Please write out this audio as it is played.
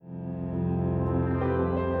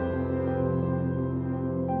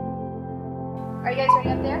Are you guys ready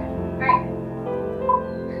up there?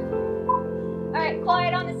 All right,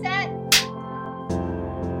 quiet on the set.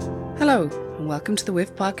 Hello, and welcome to the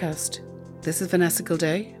WIF podcast. This is Vanessa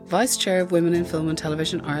Gilday, Vice Chair of Women in Film and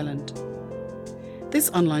Television Ireland. This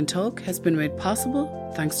online talk has been made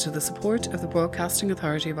possible thanks to the support of the Broadcasting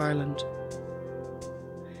Authority of Ireland.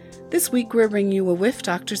 This week we're bringing you a WIFT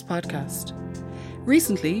Actors podcast.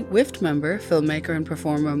 Recently, WIFT member, filmmaker and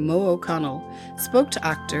performer Mo O'Connell spoke to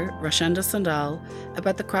actor Rashenda Sandal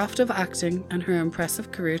about the craft of acting and her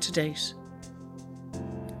impressive career to date.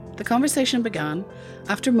 The conversation began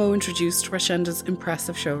after Mo introduced Rashenda's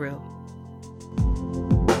impressive showreel.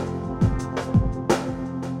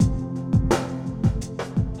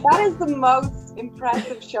 That is the most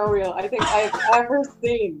impressive showreel I think I've ever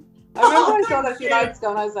seen. I remember I saw that a few nights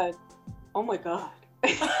ago and I was like, oh my God.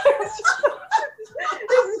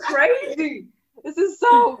 This is crazy. This is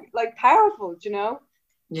so powerful, do you know?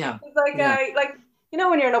 Yeah. It's when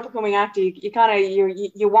you're an up and coming actor, you kind of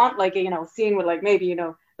you want a scene with maybe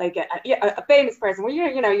a famous person where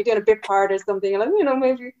you're doing a bit part or something, and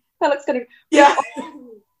maybe that looks kind of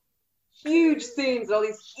huge scenes with all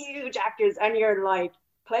these huge actors, and you're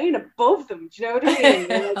playing above them. Do you know what I mean?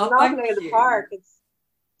 Knocking it out of the park. It's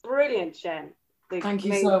brilliant, Shen. Thank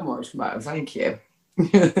you so much, Mo. Thank you.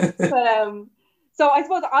 So I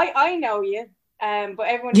suppose I know you, but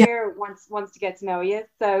everyone here wants to get to know you.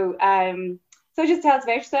 So just tell us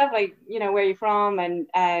about yourself, where you're from and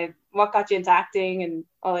what got you into acting and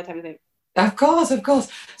all that type of thing. Of course.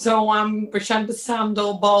 So I'm Rashenda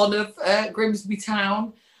Sandal, born of Grimsby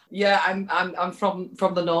Town. Yeah, I'm from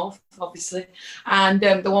the north, obviously, and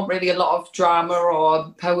there weren't really a lot of drama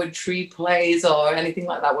or poetry plays or anything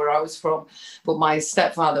like that where I was from. But my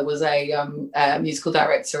stepfather was a musical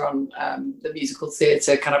director on the musical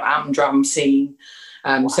theatre kind of Amdram scene,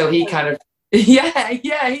 so he kind of he's really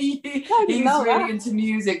into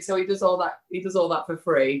music, so he does all that for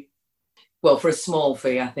free. Well, for a small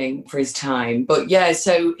fee, I think, for his time. But yeah,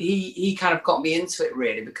 so he kind of got me into it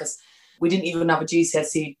really because we didn't even have a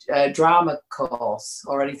GCSE drama course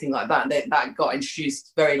or anything like that. That got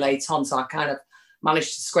introduced very late on. So I kind of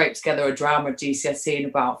managed to scrape together a drama GCSE in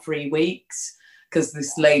about 3 weeks because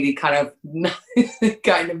this lady kind of made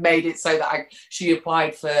it so that she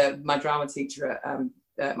applied for my drama teacher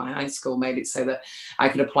at my high school, made it so that I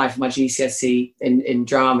could apply for my GCSE in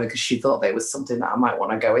drama because she thought that it was something that I might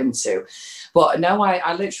want to go into. But no,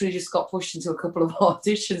 I literally just got pushed into a couple of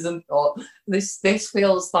auditions and thought, this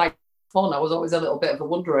feels like fun. I was always a little bit of a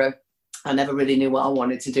wanderer. I never really knew what I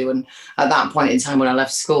wanted to do, and at that point in time when I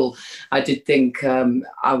left school, I did think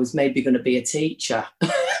I was maybe going to be a teacher,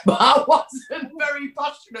 but I wasn't very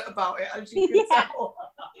passionate about it, as you can tell.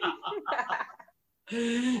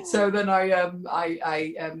 So then I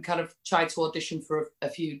kind of tried to audition for a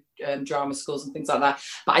few drama schools and things like that,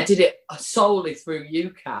 but I did it solely through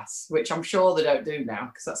UCAS, which I'm sure they don't do now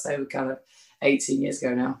because that's over kind of 18 years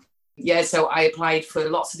ago now. Yeah, so I applied for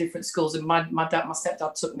lots of different schools, and my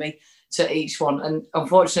stepdad took me to each one, and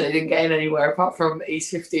unfortunately didn't get in anywhere apart from East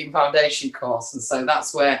 15 Foundation course, and so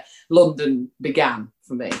that's where London began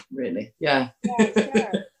for me, really. Yeah.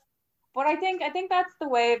 Sure. But I think that's the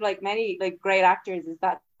way of many great actors is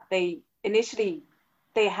that they initially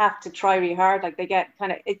they have to try really hard. They get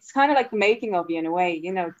it's kind of like the making of you in a way,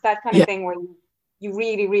 it's that kind of thing where you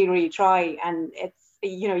really, really, really try, and it's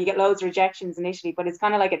you get loads of rejections initially, but it's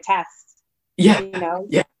kind of like a test. Very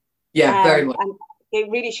much. And it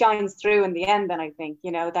really shines through in the end. Then I think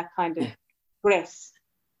that kind of grit.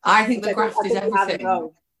 I think the graft is everything.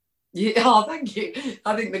 Yeah, oh, thank you.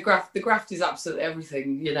 I think the graft is absolutely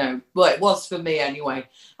everything. Well, it was for me anyway.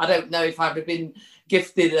 I don't know if I'd have been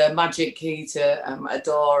gifted a magic key to a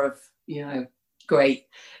door of great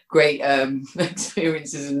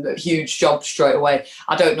experiences and a huge job straight away.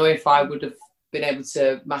 I don't know if I would have been able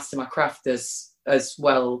to master my craft as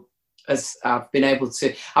well as I've been able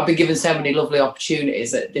to. I've been given so many lovely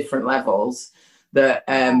opportunities at different levels that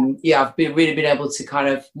I've really been able to kind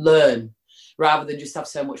of learn rather than just have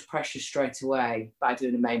so much pressure straight away by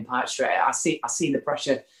doing the main part straight. I see the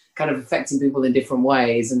pressure kind of affecting people in different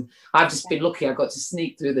ways, and I've just been lucky I got to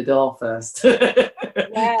sneak through the door first.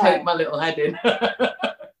 Poke my little head in. But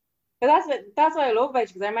that's what I love about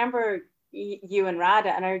you, because I remember you and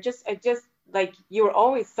Rada, and I just you were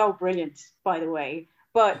always so brilliant, by the way,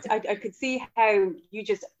 but I could see how you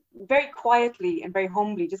just very quietly and very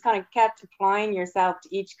humbly just kind of kept applying yourself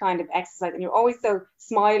to each kind of exercise, and you're always so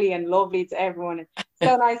smiley and lovely to everyone and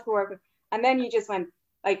so nice to work with. And then you just went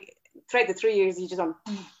throughout the 3 years you just went,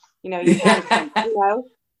 Oh,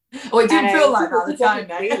 it didn't feel like that at the time,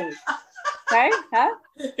 Okay, huh?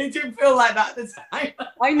 It didn't feel like that at the time.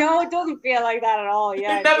 I know it doesn't feel like that at all.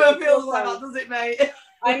 Yeah, It never doesn't feels feel like so- that, does it, mate?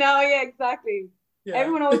 I know. Yeah, exactly. Yeah.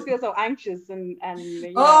 Everyone always feels so anxious and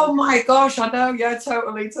you Oh know. my gosh, I know. Yeah,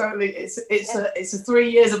 totally. It's a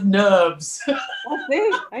 3 years of nerves. That's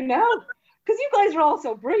it. I know. Because you guys are all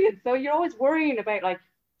so brilliant, so you're always worrying about like,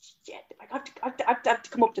 shit, I have to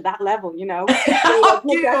come up to that level, you know. I'll So,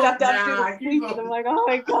 give I up have to now, do the give speech, up. and I'm like, oh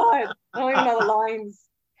my god, I don't even know the lines.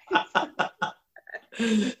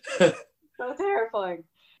 So terrifying.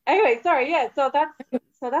 Anyway, sorry, yeah. So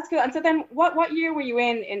that's good. And so then, what year were you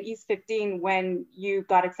in East 15 when you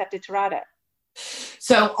got accepted to RADA?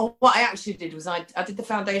 So what I actually did was I did the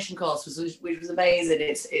foundation course, which was amazing.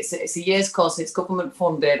 It's a year's course. It's government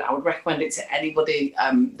funded. I would recommend it to anybody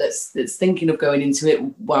that's thinking of going into it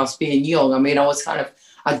whilst being young. I mean, I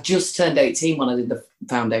just turned 18 when I did the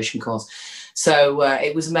foundation course. So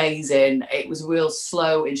it was amazing. It was a real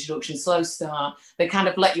slow introduction, slow start. They kind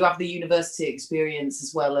of let you have the university experience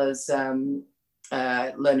as well as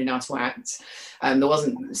learning how to act. There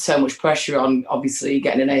wasn't so much pressure on obviously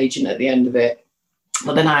getting an agent at the end of it.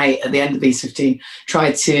 But then I, at the end of East 15,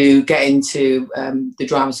 tried to get into the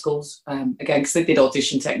drama schools again, because they did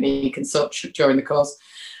audition technique and such during the course.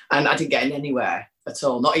 And I didn't get in anywhere at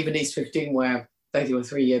all, not even East 15 where they do a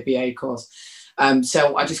 3-year BA course.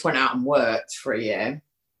 So I just went out and worked for a year,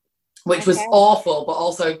 which was awful, but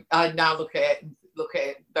also I now look at it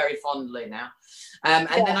very fondly now. And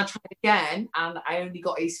then I tried again, and I only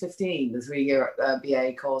got East 15, the 3-year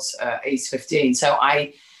BA course, East 15. So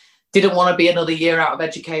I didn't want to be another year out of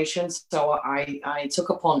education. So I took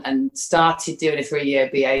a punt and started doing a 3-year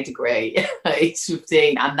BA degree at East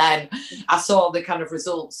 15. And then I saw the kind of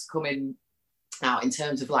results coming out in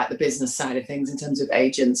terms of like the business side of things, in terms of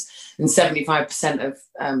agents, and 75% of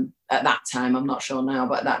at that time, I'm not sure now,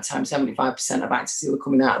 but at that time 75% of actors who were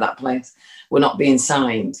coming out of that place were not being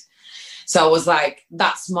signed. So I was like,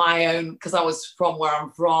 that's my own, because I was from where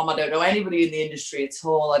I'm from. I don't know anybody in the industry at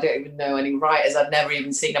all. I don't even know any writers. I've never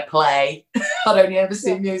even seen a play. I'd only ever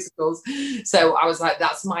seen musicals. So I was like,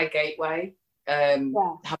 that's my gateway. Having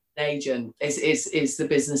an agent is the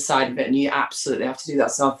business side of it, and you absolutely have to do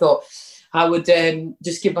that. So I thought I would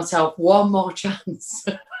just give myself one more chance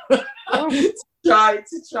to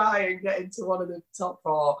try and get into one of the top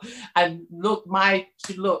 4. And look, my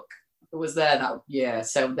luck was there that year.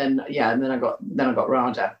 So then, and then I got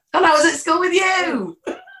RADA, and I was at school with you.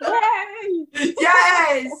 Yay!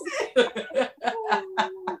 Yes.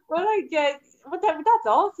 Well, I get, but that's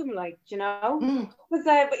awesome. Like, you know, because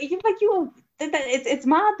it's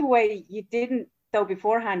mad the way you didn't though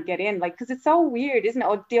beforehand get in, like, because it's so weird, isn't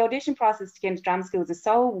it? The audition process to get into drama schools is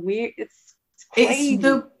so weird. It's crazy. It's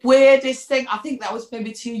the weirdest thing. I think that was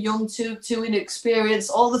maybe too young, too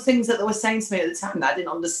inexperienced. All the things that they were saying to me at the time that I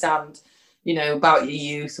didn't understand, you know, about your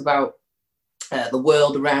youth, about the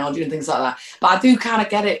world around you and things like that. But I do kind of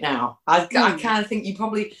get it now. I kind of think I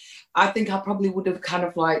probably would have kind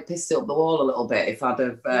of like pissed it up the wall a little bit if I'd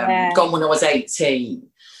have gone when I was 18.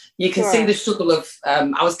 You can see the struggle of,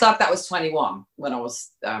 I was glad that I was 21 when I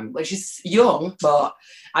was, which is young, but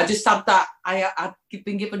I just had that, I'd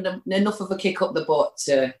been given enough of a kick up the butt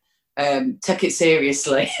to take it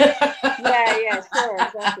seriously. Yeah, sure,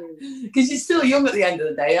 exactly. Because you're still young at the end of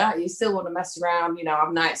the day, aren't you? You still want to mess around, you know,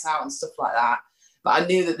 have nights out and stuff like that. But I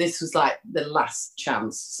knew that this was like the last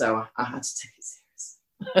chance, so I had to take it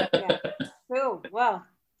seriously. Cool. Well,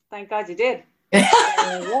 thank God you did. Great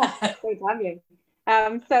to have you.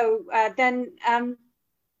 So how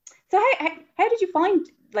did you find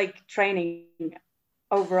like training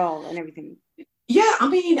overall and everything? Yeah, I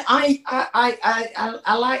mean, I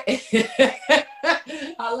like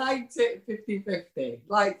I liked it 50-50.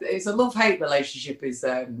 Like, it's a love-hate relationship is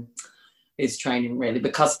training, really,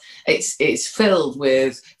 because it's filled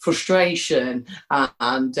with frustration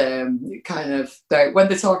and kind of when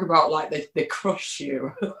they talk about like they crush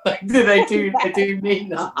you, like they do mean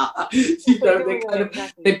that. You know,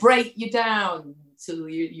 they break you down to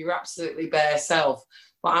your absolutely bare self.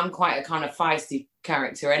 But I'm quite a kind of feisty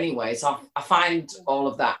character anyway, so I find all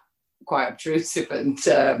of that quite obtrusive, and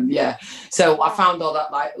so I found all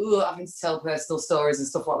that like having to tell personal stories and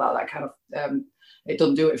stuff like that. That kind of it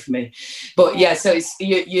doesn't do it for me. But so it's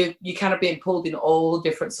you kind of being pulled in all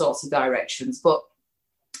different sorts of directions. But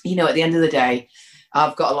you know, at the end of the day,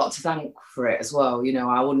 I've got a lot to thank for it as well. You know,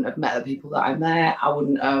 I wouldn't have met the people that I met. I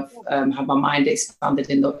wouldn't have had my mind expanded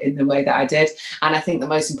in the way that I did. And I think the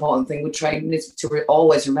most important thing with training is to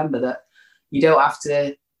always remember that you don't have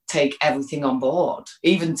to take everything on board.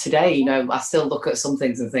 Even today, you know, I still look at some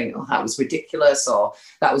things and think, oh, that was ridiculous, or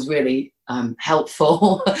that was really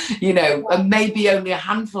helpful, you know, and maybe only a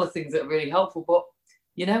handful of things that are really helpful, but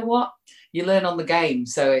you know what? You learn on the game.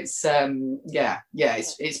 So it's,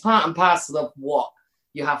 it's part and parcel of what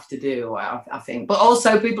you have to do, I think. But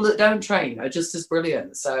also people that don't train are just as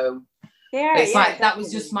brilliant. So it's like, that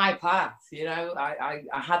was just my path, you know. I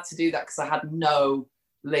had to do that because I had no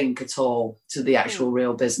link at all to the actual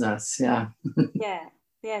real business. Yeah,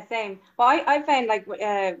 same. But I found, like,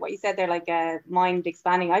 what you said there, like mind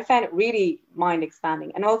expanding, I found it really mind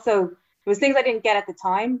expanding. And also there was things I didn't get at the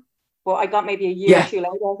time, but I got maybe a year or two later.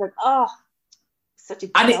 I was like, oh, such a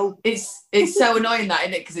and it's so annoying, that,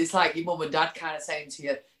 isn't it? Because it's like your mum and dad kind of saying to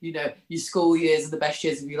you, you know, your school years are the best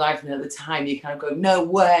years of your life, and at the time you kind of go, no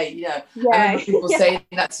way, you know. I remember people saying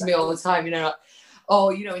that to me all the time, you know, like, oh,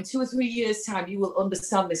 you know, in 2 or 3 years' time, you will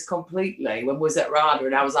understand this completely. When we was at RADA,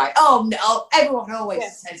 and I was like, oh no, everyone always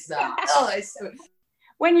says that.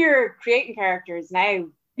 When you're creating characters now,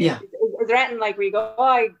 is there anything like where you go, oh,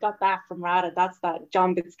 I got that from RADA, that's that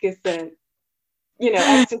John Biscuit, you know,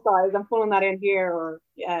 exercise, I'm pulling that in here, or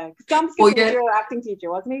because John Biscuit was your acting teacher,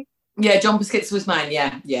 wasn't he? Yeah, John Biscuits was mine.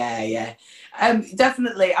 Yeah.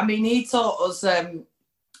 Definitely. I mean, he taught us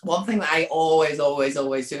one thing that I always do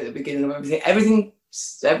at the beginning of everything.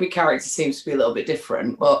 Every character seems to be a little bit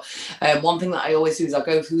different, but one thing that I always do is I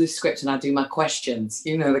go through the script and I do my questions.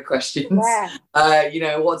 You know, the questions. You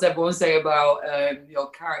know, what does everyone say about your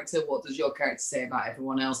character? What does your character say about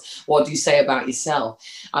everyone else? What do you say about yourself?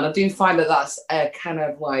 And I do find that that's kind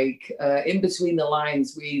of like in between the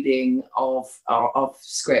lines reading of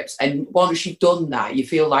scripts. And once you've done that, you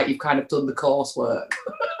feel like you've kind of done the coursework.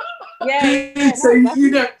 So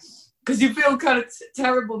you know. Because you feel kind of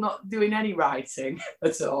terrible not doing any writing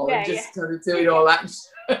at all, and just kind of doing all that.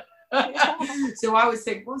 So I always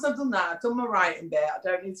think, once I've done that, I've done my writing bit, I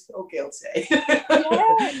don't need to feel guilty.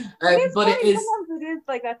 But it is. Sometimes it is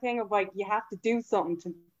like that thing of like, you have to do something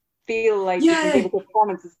to feel like you can give a good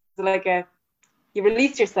performance. It's like you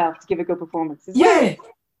release yourself to give a good performance.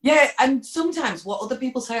 Yeah, and sometimes what other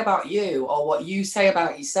people say about you, or what you say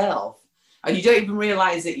about yourself, and you don't even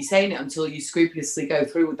realise that you're saying it until you scrupulously go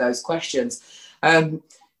through with those questions.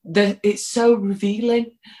 It's so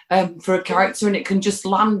revealing for a character, and it can just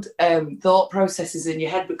land thought processes in your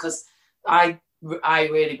head, because I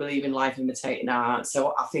really believe in life imitating art.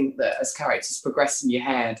 So I think that as characters progress in your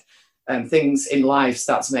head, things in life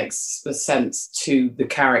start to make sense to the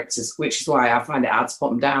characters, which is why I find it hard to put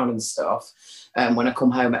them down and stuff when I come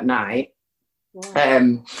home at night.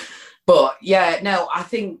 But yeah, no, I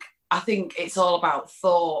think it's all about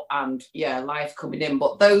thought and life coming in.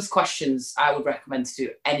 But those questions I would recommend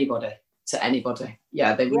to anybody.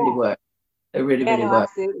 Yeah, they really work. They really work.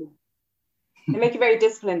 Absolutely. They make you very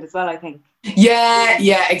disciplined as well, I think. Yeah,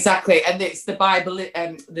 exactly. And it's the Bible.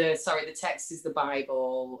 The text is the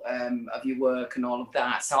Bible of your work and all of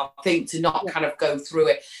that. So I think to not kind of go through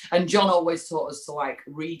it. And John always taught us to like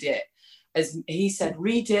read it, as he said,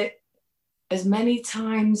 read it as many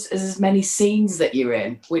times as many scenes that you're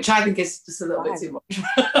in, which I think is just a little bit too much.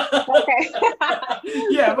 Okay.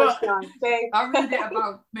 Yeah, but I read it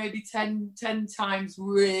about maybe 10 times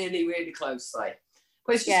really, really closely.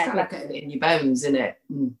 But it's just kind of getting it in your bones, isn't it?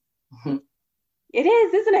 Mm-hmm. It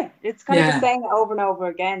is, isn't it? It's kind of just saying it over and over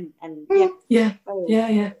again. And yeah.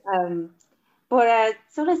 But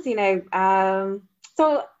so let's see now.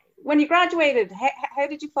 So when you graduated, how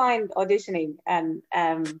did you find auditioning? And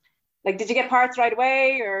like, did you get parts right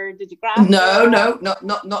away, or did you grab? No, not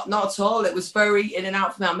at all. It was very in and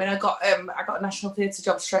out for me. I mean, I got a National Theatre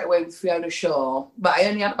job straight away with Fiona Shaw, but I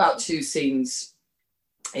only had about 2 scenes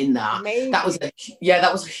in that. Amazing. That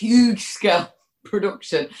was a huge scale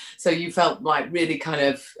production. So you felt like really kind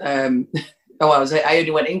of I only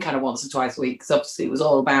went in kind of once or twice a week, because obviously it was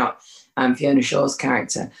all about Fiona Shaw's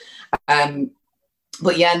character.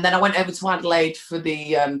 But yeah, and then I went over to Adelaide for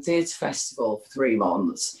the theatre festival for 3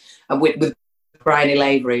 months, and with Bryony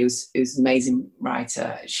Lavery, who's an amazing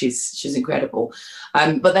writer. She's incredible.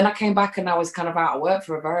 But then I came back and I was kind of out of work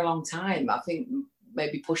for a very long time. I think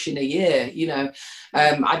maybe pushing a year. You know,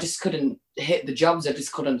 I just couldn't hit the jobs. I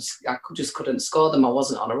just couldn't score them. I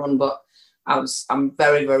wasn't on a run, but I'm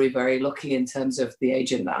very, very, very lucky in terms of the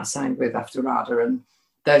agent that I signed with after RADA, and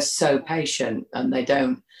they're so patient, and they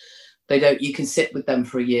don't, you can sit with them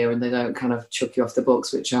for a year and they don't kind of chuck you off the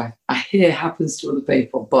books, which I hear happens to other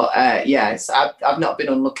people. But I've not been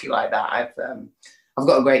unlucky like that. I've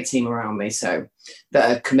got a great team around me, so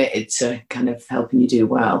that are committed to kind of helping you do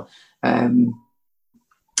well.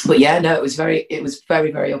 But yeah, no, it was very,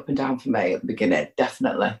 very up and down for me at the beginning.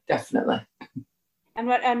 Definitely.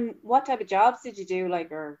 And what type of jobs did you do,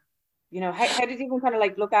 like, or how did you even kind of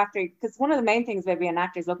like look after? Because one of the main things about being an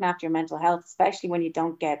actor is looking after your mental health, especially when you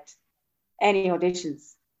don't get any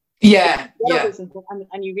auditions. Yeah, Get yeah, auditions,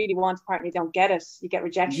 and you really want a part and you don't get it, you get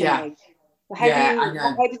rejection. yeah, Like, so I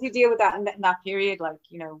know. how did you deal with that in that period? Like,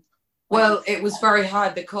 Well, it was very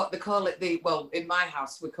hard. They call it in my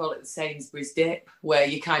house, we call it the Sainsbury's dip, where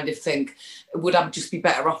you kind of think, would I just be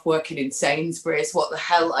better off working in Sainsbury's? What the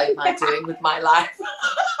hell am I doing with my life?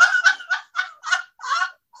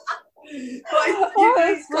 But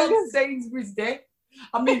it's called Sainsbury's dip.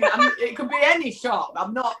 I mean, it could be any shop.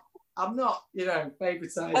 I'm not,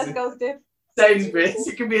 favouritising Tesco's dip. Sainsbury's.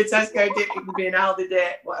 It could be a Tesco dip. It could be an Aldi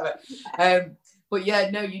dip, whatever. But yeah,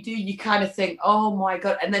 no, you do. You kind of think, oh my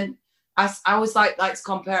God. And then I always like to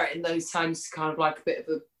compare it in those times to kind of like a bit of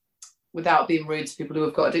a, without being rude to people who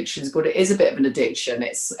have got addictions, but it is a bit of an addiction.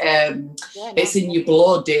 It's it's in your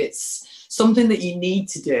blood. It's something that you need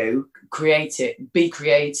to do. Be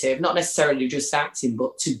creative, not necessarily just acting,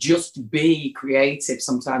 but to just be creative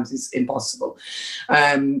sometimes is impossible.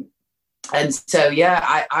 And so yeah,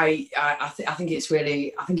 I think it's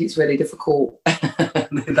really difficult.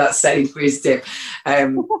 That Sainsbury's dip.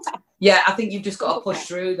 Yeah, I think you've just got to push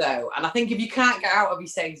through though. And I think if you can't get out of your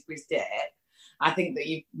Sainsbury's dip, I think that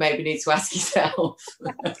you maybe need to ask yourself,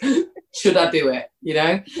 should I do it?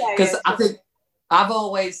 Because I think I've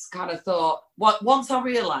always kind of thought, once I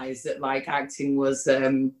realised that like acting was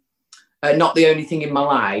not the only thing in my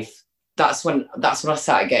life, that's when I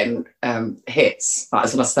started getting hits.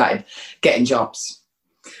 That's when I started getting jobs.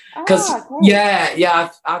 Because I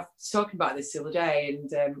was talking about this the other day,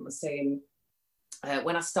 and I was saying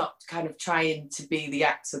when I stopped kind of trying to be the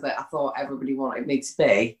actor that I thought everybody wanted me to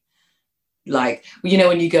be, like,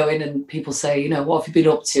 when you go in and people say, what have you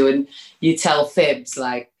been up to, and you tell fibs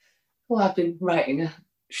like, well, I've been writing a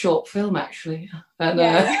short film actually, and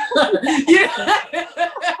you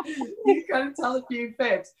kind of tell a few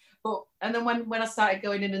fibs. And then when I started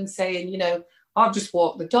going in and saying, I've just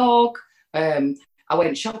walked the dog, I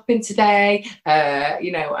went shopping today,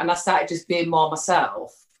 and I started just being more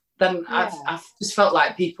myself, then I've just felt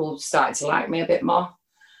like people started to like me a bit more,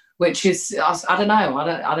 which is, I don't know.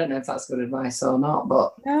 I don't know if that's good advice or not,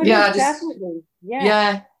 but no, definitely.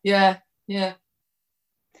 Yeah.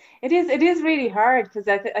 It is really hard, because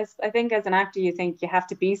I think as an actor you think you have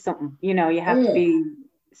to be something, you have to be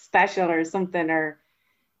special or something,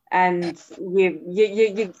 and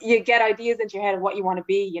you get ideas into your head of what you want to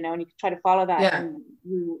be, and you try to follow that, and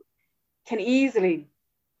you can easily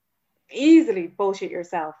bullshit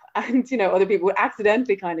yourself, and other people would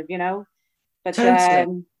accidentally kind of, but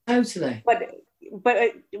totally.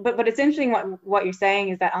 But it's interesting what you're saying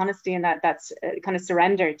is that honesty, and that's kind of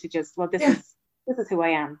surrender to just, well, this is who I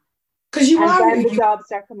am. Because then the jobs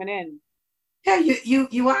start coming in. Yeah,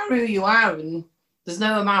 you are who you are, and there's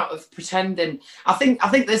no amount of pretending. I think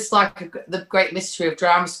there's like the great mystery of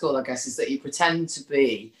drama school, I guess, is that you pretend to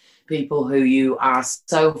be people who you are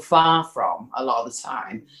so far from a lot of the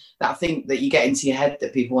time that I think that you get into your head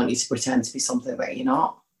that people want you to pretend to be something that you're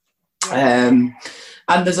not. And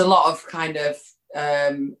there's a lot of kind of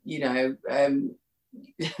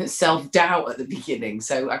self-doubt at the beginning,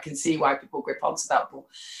 so I can see why people grip onto that, but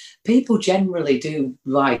people generally do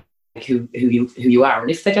like who you are,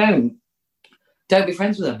 and if they don't be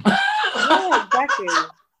friends with them. Yeah, exactly.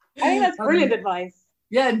 I think that's brilliant advice.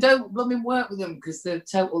 Yeah, and don't work with them, because they're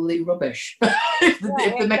totally rubbish. if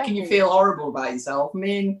they're making you feel horrible about yourself. I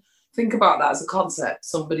mean, think about that as a concept,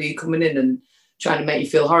 somebody coming in and trying to make you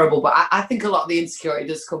feel horrible. But I think a lot of the insecurity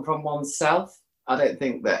does come from oneself. I don't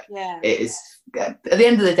think that it is, at the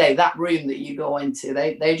end of the day, that room that you go into,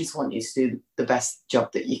 they just want you to do the best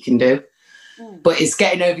job that you can do. But it's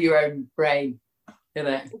getting over your own brain,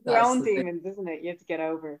 It's your own demons, isn't it? You have to get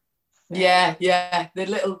over. So. Yeah. The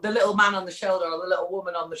little man on the shoulder, or the little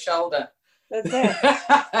woman on the shoulder. That's it.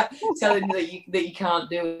 Telling you that you can't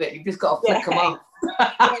do it. You've just got to flick them off.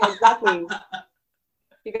 Yeah, exactly.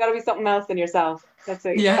 You got to be something else than yourself. That's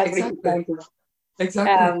it. Yeah, exactly.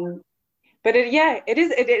 But it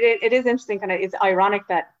is interesting. Kind of, it's ironic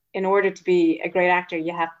that in order to be a great actor,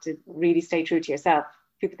 you have to really stay true to yourself.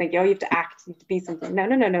 People think, you have to act, you have to be something.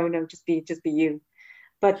 No. Just be you.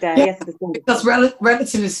 But yes, because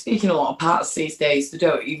relatively speaking, a lot of parts these days, they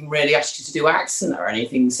don't even really ask you to do accent or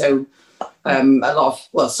anything. So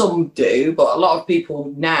some do, but a lot of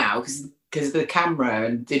people now, because of the camera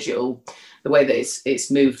and digital, the way that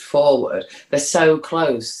it's moved forward, they're so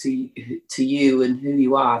close to you and who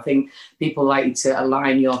you are. I think people like you to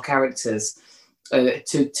align your characters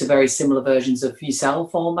to very similar versions of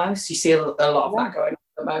yourself almost. You see a lot of that going on at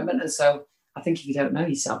the moment, and so I think if you don't know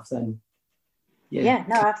yourself, then Yeah,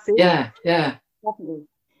 no, absolutely. Yeah. Definitely.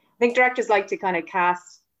 I think directors like to kind of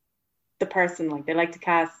cast the person, like they like to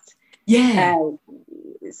cast. Yeah.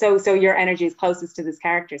 So your energy is closest to this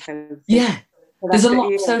character. So There's a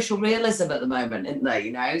lot of social realism at the moment, isn't there?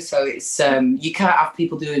 You know, so it's you can't have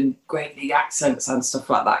people doing great big accents and stuff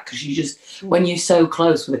like that, because you just when you're so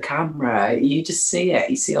close with a camera, you just see it.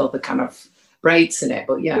 You see all the kind of breaks in it.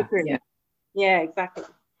 But yeah, exactly.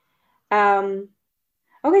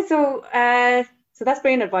 Okay, so that's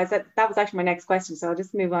brilliant advice. That was actually my next question. So I'll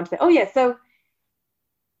just move on to that. Oh yeah, so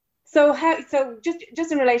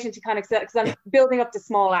just in relation to kind of, because I'm building up to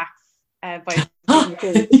small acts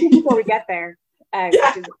before we get there, which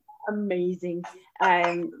is amazing.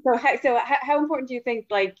 So how important do you think,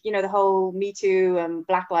 like, you know, the whole Me Too and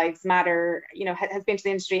Black Lives Matter, you know, has been to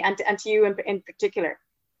the industry and to you in particular?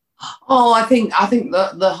 Oh, I think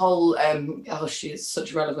the whole it's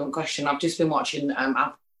such a relevant question. I've just been watching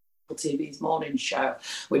Apple TV's morning show,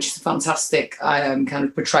 which is a fantastic kind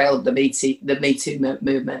of portrayal of the Me Too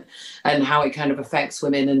movement and how it kind of affects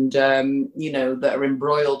women and you know, that are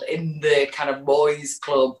embroiled in the kind of boys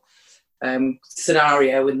club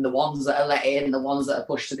scenario, and the ones that are let in, the ones that are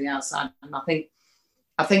pushed to the outside. And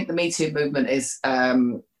I think the Me Too movement is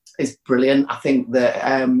brilliant. I think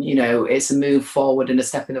that you know, it's a move forward and a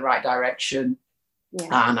step in the right direction.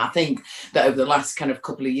 And I think that over the last kind of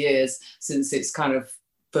couple of years since it's kind of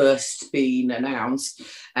first been announced,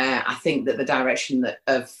 I think that the direction that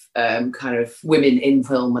of kind of women in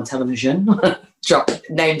film and television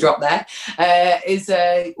name drop there is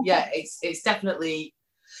it's definitely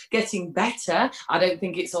getting better. I don't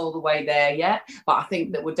think it's all the way there yet, but I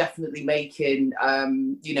think that we're definitely making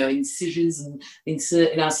you know, incisions and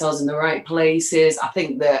inserting ourselves in the right places. I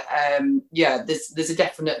think that there's a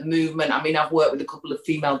definite movement. I mean, I've worked with a couple of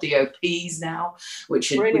female DOPs now,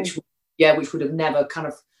 which would have never kind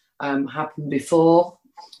of happened before.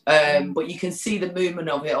 But you can see the movement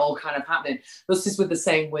of it all kind of happening. This is with the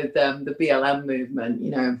same with the BLM movement,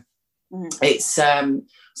 you know. It's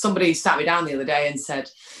somebody sat me down the other day and said,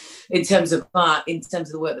 in terms of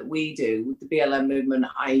the work that we do with the BLM movement,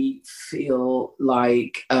 I feel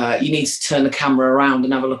like you need to turn the camera around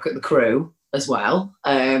and have a look at the crew as well,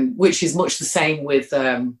 which is much the same with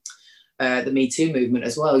the Me Too movement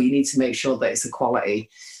as well. You need to make sure that it's equality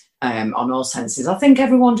on all senses. I think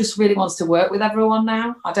everyone just really wants to work with everyone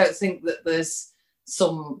now. I don't think that there's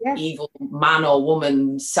some evil man or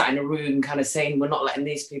woman sat in a room kind of saying we're not letting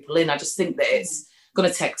these people in. I just think that it's going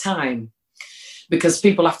to take time, because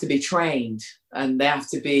people have to be trained and they have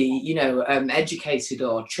to be, you know, educated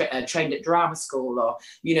or trained at drama school, or,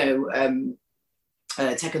 you know,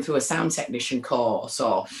 taken through a sound technician course,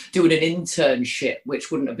 or doing an internship, which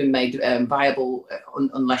wouldn't have been made viable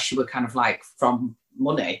unless you were kind of like from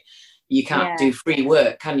money. You can't do free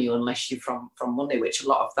work, can you, unless you're from money, which a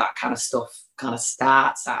lot of that kind of stuff kind of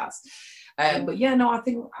starts as. But yeah, no, I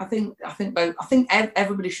think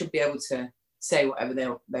everybody should be able to say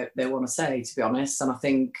whatever they want to say, to be honest. And I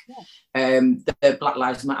think the Black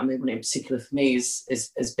Lives Matter movement in particular for me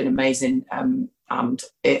has been amazing, and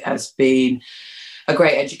it has been a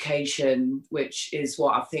great education, which is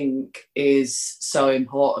what I think is so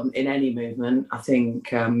important in any movement. I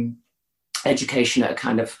think education at a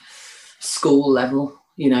kind of school level,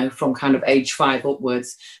 you know, from kind of age 5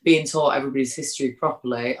 upwards, being taught everybody's history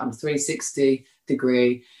properly on a 360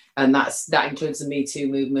 degree. And that includes the Me Too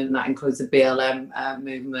movement, that includes the BLM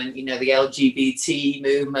movement, you know, the LGBT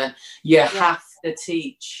movement. You have to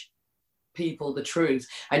teach people the truth,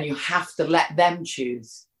 and you have to let them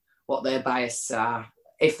choose what their biases are,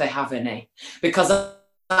 if they have any. Because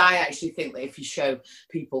I actually think that if you show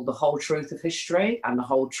people the whole truth of history and the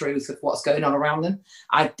whole truth of what's going on around them,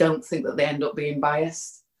 I don't think that they end up being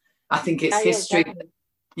biased. I think it's history.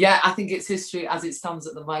 I think it's history as it stands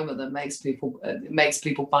at the moment that makes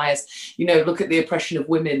people biased. You know, look at the oppression of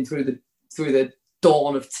women through the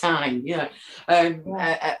dawn of time.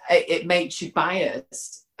 It makes you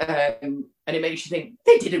biased, and it makes you think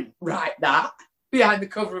they didn't write that behind the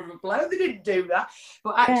cover of a blow. They didn't do that,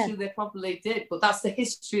 but actually they probably did. But that's the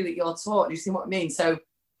history that you're taught. You see what I mean? So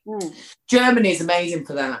Germany is amazing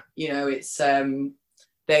for that. You know, it's the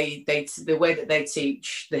way that they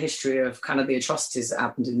teach the history of kind of the atrocities that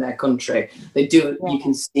happened in their country. They do. You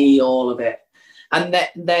can see all of it. And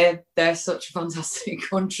they're such a fantastic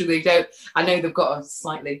country. They don't. I know they've got a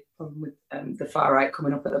slightly problem with the far right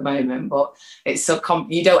coming up at the moment, but it's so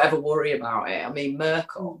you don't ever worry about it. I mean,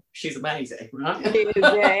 Merkel, she's amazing, right? She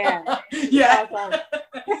is, yeah. But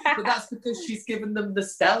that's because she's given them the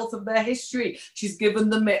stealth of their history. She's given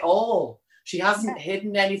them it all. She hasn't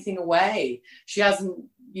hidden anything away. She hasn't,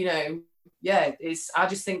 you know, I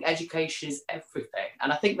just think education is everything,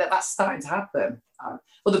 and I think that's starting to happen.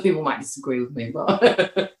 Other people might disagree with me, but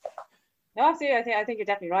no, absolutely. I think you're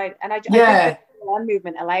definitely right, and I think the BLM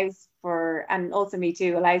movement allows for, and also Me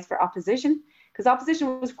Too allows for opposition, because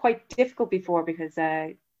opposition was quite difficult before, because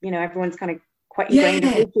everyone's kind of quite ingrained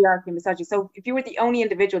in patriarchy and misogyny. So if you were the only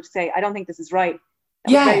individual to say, I don't think this is right,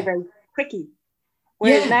 that was very, very tricky.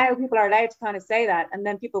 Whereas now people are allowed to kind of say that, and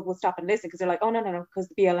then people will stop and listen, because they're like, oh, no, because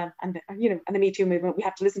the BLM and the Me Too movement, we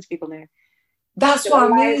have to listen to people now. That's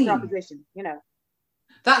what I mean. Opposition,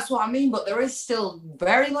 That's what I mean, but there is still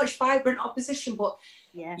very much vibrant opposition, but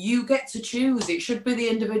you get to choose. It should be the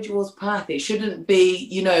individual's path. It shouldn't be,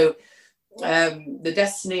 the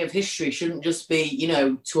destiny of history shouldn't just be,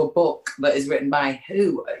 to a book that is written by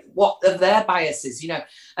who, what are their biases,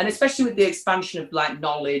 and especially with the expansion of like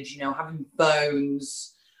knowledge, having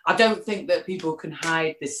phones. I don't think that people can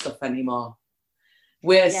hide this stuff anymore.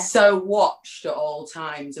 We're so watched at all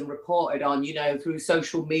times and reported on, through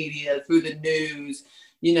social media, through the news.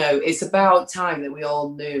 It's about time that we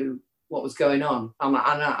all knew what was going on. And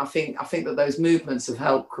I think that those movements have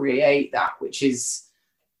helped create that, which is,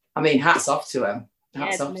 hats off to them.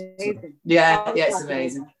 Hats off to them. It's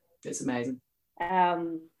amazing. It's amazing.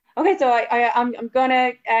 Okay, so I'm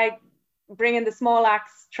gonna bring in the Small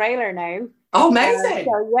Axe trailer now. Oh, amazing!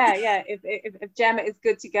 If Gemma is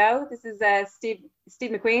good to go, this is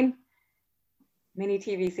Steve McQueen mini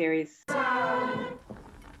TV series.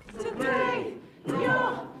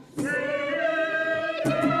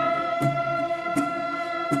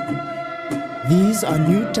 These are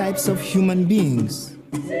new types of human beings.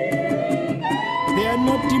 They are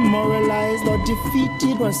not demoralized or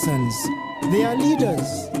defeated persons. They are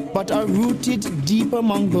leaders, but are rooted deep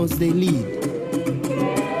among those they lead.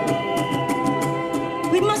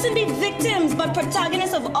 We mustn't be victims, but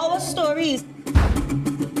protagonists of our stories.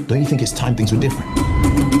 Don't you think it's time things were different?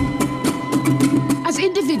 As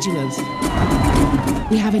individuals,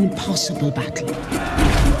 we have an impossible battle.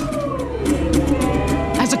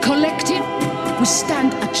 As a collective, we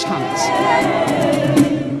stand a chance.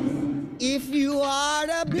 If you are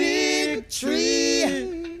a big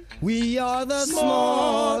tree, we are the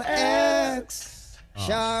small axe,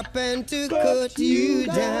 sharpened to cut you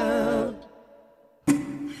down.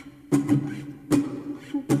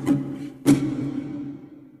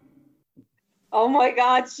 Oh my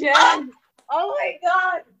God, Jen! Oh my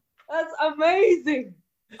God, that's amazing!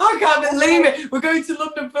 I can't believe it. We're going to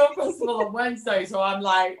London Film Festival on Wednesday, so I'm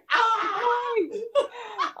like,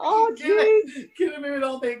 oh, geez, killing me with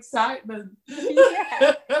all the excitement.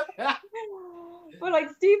 Yeah. But like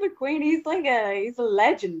Steve McQueen, he's a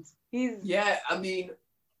legend.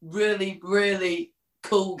 Really, really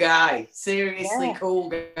cool guy. Seriously cool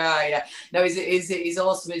guy. Yeah. No, he's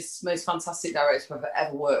awesome. He's the most fantastic director I've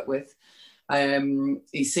ever worked with. He won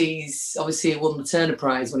the Turner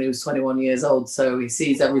Prize when he was 21 years old, so he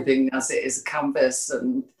sees everything as it is a canvas,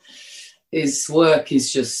 and his work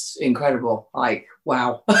is just incredible. Like,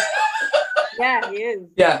 wow. Yeah, he is.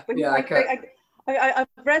 Yeah, but I've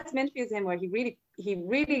read some interviews with him where he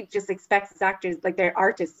really just expects his actors, like they're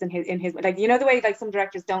artists in his like, the way like some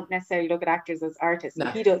directors don't necessarily look at actors as artists. No.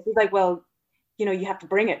 He does. He's like, well, you have to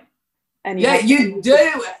bring it. And you do,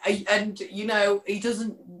 and he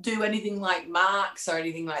doesn't do anything like marks or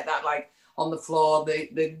anything like that, like on the floor.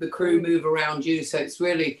 The crew move around you, so it's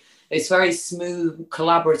very smooth,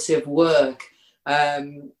 collaborative work.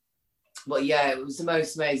 But yeah, it was the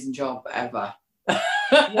most amazing job ever.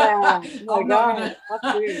 Yeah, oh my God,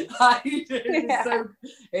 absolutely.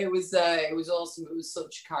 It was awesome. It was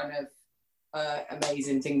such kind of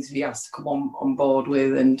amazing thing to be asked to come on board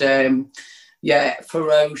with, and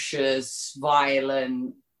ferocious,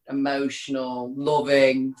 violent, emotional,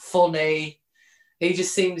 loving, funny. He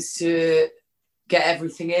just seems to get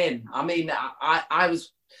everything in. I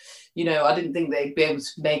was, I didn't think they'd be able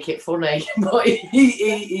to make it funny, but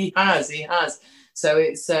he has. So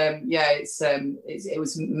it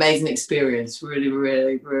was an amazing experience. Really,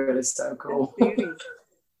 really, really so cool.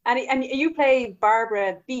 And you played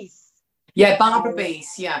Barbara Beese. Yeah, Barbara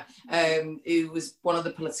Beese, who was one of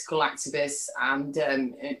the political activists, and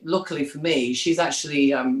luckily for me, she's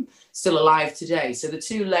actually still alive today. So the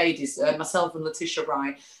two ladies, myself and Letitia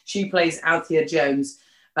Wright, she plays Althea Jones,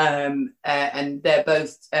 and they're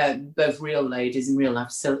both real ladies in real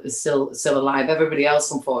life, still alive. Everybody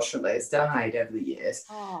else, unfortunately, has died over the years.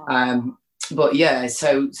 But yeah,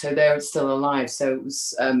 so they're still alive. So it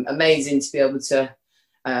was amazing to be able to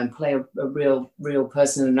play a real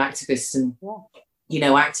person and an activist, and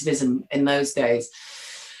activism in those days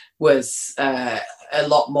was a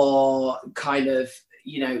lot more kind of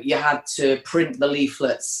you know, you had to print the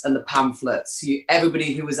leaflets and the pamphlets.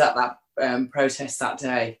 Everybody who was at that protest that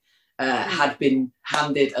day had been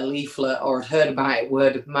handed a leaflet or had heard about it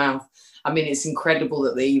word of mouth. I mean, it's incredible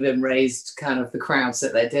that they even raised kind of the crowds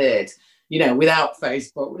that they did, you know, without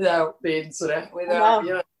Facebook, without the internet, without,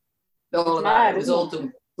 you know, all of that. It was all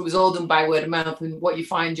done. It was all done by word of mouth. And what you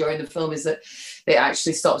find during the film is that it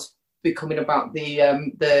actually stops becoming about the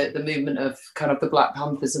movement of kind of the Black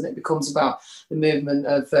Panthers, and it becomes about the movement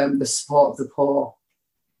of the support of the poor,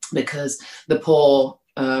 because the poor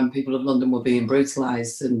people of London were being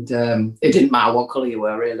brutalised, and it didn't matter what colour you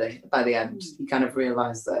were, really. By the end, you kind of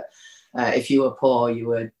realised that if you were poor, you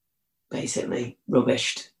were basically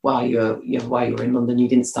rubbished while you were in London. You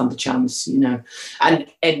didn't stand a chance, you know. And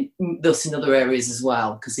thus in other areas as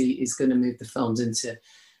well, because he's going to move the films into.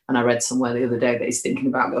 And I read somewhere the other day that he's thinking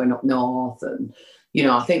about going up north, and you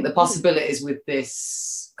know, I think the possibilities with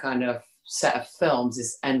this kind of set of films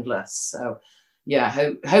is endless. So yeah,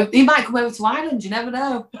 hope he might come over to Ireland. You never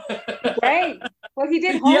know. Great. Well, he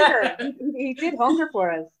did Hunger. Yeah. He did Hunger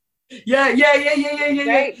for us. Yeah.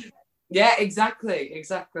 Great. Yeah, exactly.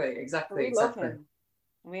 We love him.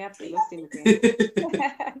 We absolutely love Steve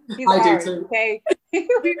McQueen. He's ours, do too. Okay.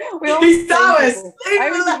 He's ours.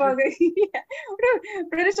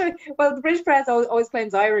 British. Well, the British press always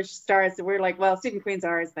claims Irish stars, so we're like, well, Steve McQueen's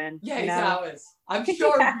ours then. Yeah, he's ours. I'm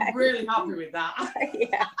sure we're really happy with that.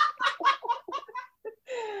 Yeah.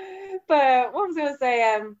 But what was I going to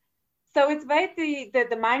say? So it's about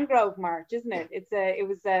the Mangrove March, isn't it? It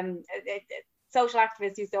was social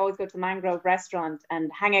activists used to always go to the Mangrove restaurant and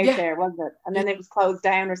hang out there, wasn't it? And then it was closed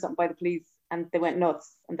down or something by the police, and they went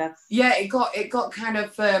nuts. And that's it got kind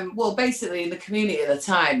of well, basically in the community at the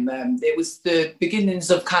time, it was the beginnings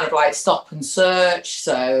of kind of like stop and search.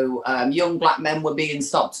 So young Black men were being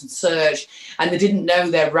stopped and searched, and they didn't know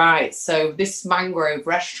their rights. So this Mangrove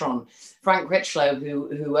restaurant, Frank Critchlow,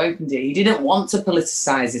 who opened it, he didn't want to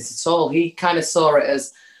politicise it at all. He kind of saw it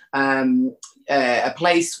as a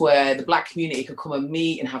place where the Black community could come and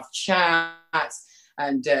meet and have chats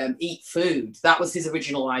and eat food. That was his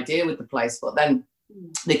original idea with the place. But then,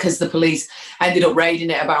 because the police ended up raiding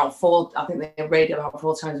it about 4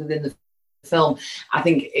 times within the film. I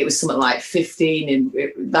think it was something like 15,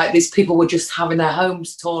 and like these people were just having their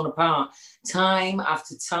homes torn apart time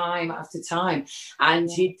after time after time, and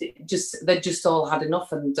they just all had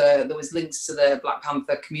enough. And there was links to the Black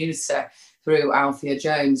Panther community through Althea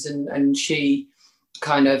Jones, and she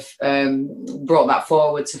kind of brought that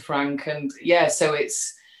forward to Frank, and so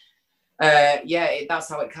it's that's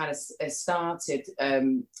how it kind of started.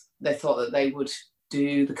 They thought that they would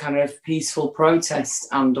do the kind of peaceful protest,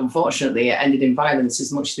 and unfortunately it ended in violence,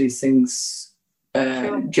 as much as these things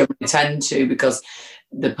generally tend to, because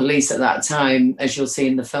the police at that time, as you'll see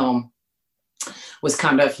in the film, was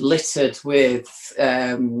kind of littered with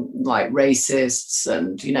like racists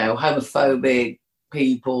and, you know, homophobic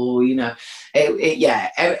people, you know,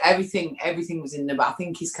 everything was in there. But I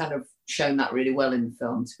think he's kind of shown that really well in the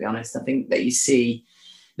film, to be honest. I think that you see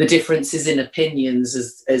the differences in opinions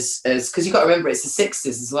as because you've got to remember it's the 60s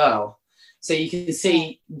as well. So you can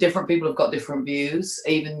see different people have got different views,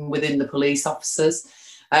 even within the police officers.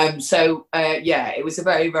 It was a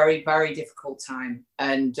very, very, very difficult time.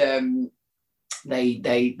 And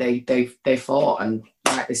they fought, and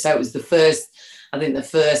like they say, it was the first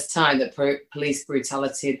time that police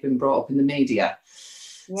brutality had been brought up in the media.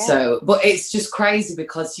 So, but it's just crazy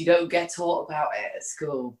because you don't get taught about it at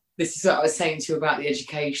school. This is what I was saying to you about the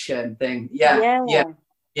education thing. Yeah. It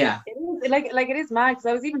is like it is mad, because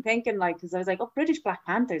I was even thinking, like, because I was like, oh, British Black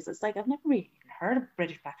Panthers. It's like I've never really heard of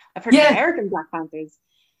British Black. I've heard of American Black Panthers.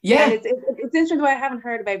 Yeah, and it's interesting the way I haven't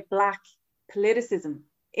heard about Black politicism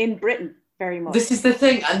in Britain very much. This is the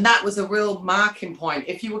thing, and that was a real marking point.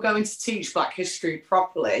 If you were going to teach Black history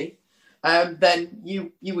properly, then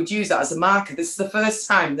you would use that as a marker. This is the first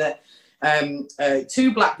time that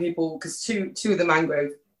two Black people, because two of the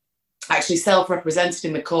Mangrove actually self-represented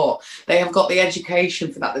in the court, they have got the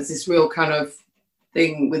education for that. There's this real kind of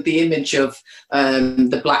thing with the image of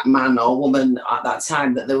the Black man or woman at that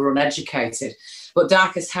time, that they were uneducated. But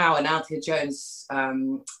Darcus Howe and Althea Jones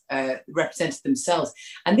represented themselves.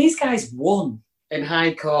 And these guys won in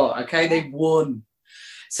High Court, okay? They won.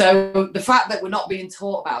 So the fact that we're not being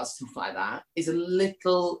taught about stuff like that is a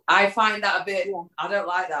little... I find that a bit... I don't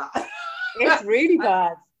like that. It's really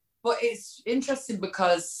bad. But it's interesting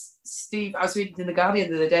because I was reading in The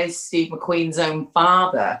Guardian the other day, Steve McQueen's own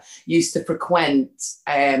father used to frequent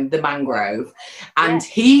the Mangrove, and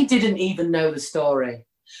he didn't even know the story.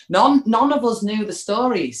 None of us knew the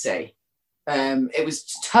story, you see. It was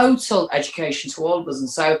total education to all of us. And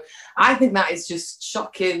so I think that is just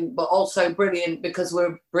shocking, but also brilliant because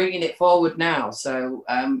we're bringing it forward now. So,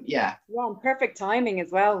 yeah. Yeah, and perfect timing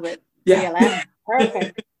as well with Yeah. BLM.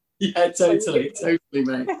 Perfect. Yeah, totally,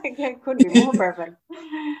 mate. It couldn't be more perfect.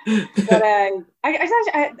 But I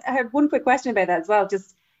had one quick question about that as well.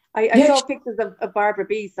 Just I saw pictures of Barbara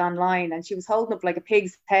Beese online, and she was holding up like a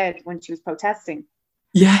pig's head when she was protesting.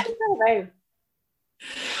 Yeah. What's that about?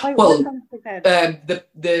 Well,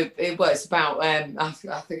 it's about. I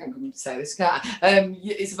think I'm going to say this.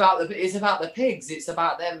 It's about the pigs. It's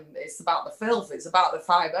about them. It's about the filth. It's about the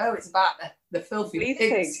 50. It's about the filthy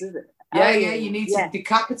pigs. Is it? Yeah. You need to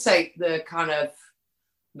decapitate the kind of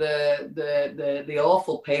the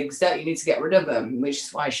awful pigs. Don't you need to get rid of them? Which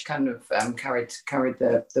is why she kind of carried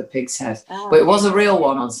the pig's head. But it was a real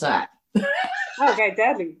one on set. Okay,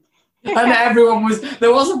 deadly. And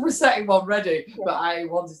there was a prosthetic one ready, but I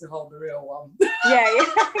wanted to hold the real one. Yeah.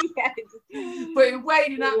 But it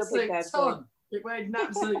weighed an absolute ton. It weighed an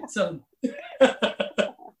absolute ton.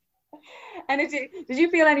 And did you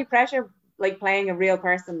feel any pressure, like playing a real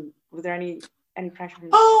person? Was there any pressure?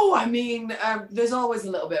 Oh, I mean, there's always a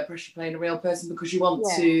little bit of pressure playing a real person because you want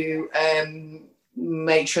to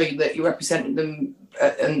make sure that you're representing them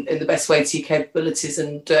in the best way to your capabilities,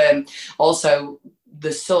 and also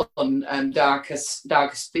the son, Darcus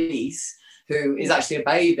Beese, who is actually a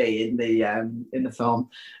baby in the film.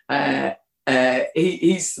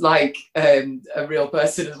 He's like a real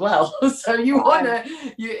person as well. So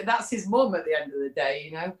that's his mum at the end of the day,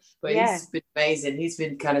 you know. But he's been amazing. He's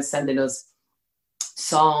been kind of sending us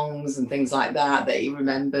songs and things like that he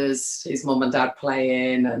remembers his mum and dad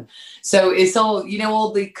playing, and so it's all, you know,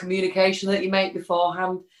 all the communication that you make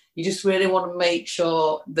beforehand. You just really want to make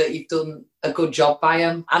sure that you've done a good job by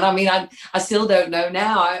them. And I mean, I still don't know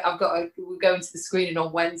now. We're going to the screening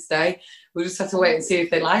on Wednesday. We'll just have to wait and see if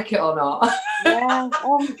they like it or not. Yeah,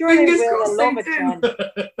 I'm sure they will. I love it, John.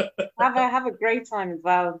 Have a great time as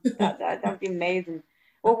well. That'd be amazing.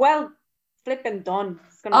 Well, flipping done.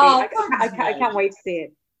 It's gonna be. I can't wait to see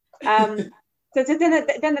it. So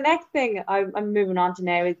then the next thing I'm moving on to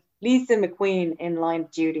now is Lisa McQueen in Line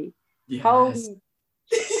of Duty. Yes. Holy,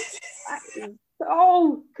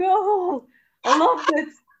 so cool! I love it.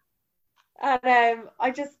 And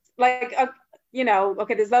I just like, you know,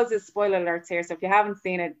 okay, there's loads of spoiler alerts here, so if you haven't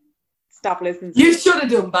seen it, stop listening. You should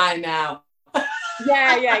have done by now.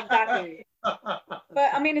 Yeah, exactly.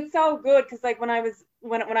 But I mean, it's so good because like when I was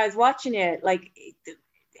watching it, like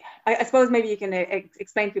I suppose maybe you can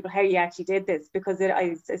explain to people how you actually did this, because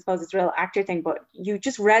I suppose it's a real actor thing, but you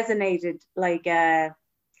just resonated like a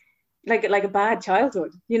bad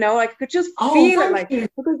childhood, you know, like I could just feel it, like,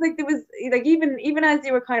 because like there was like even as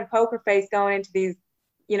you were kind of poker face going into these,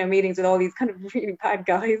 you know, meetings with all these kind of really bad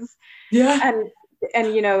guys, and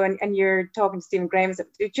you know, and you're talking to Stephen Graham,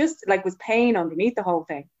 it just like was pain underneath the whole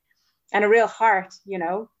thing, and a real heart, you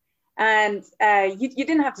know, and you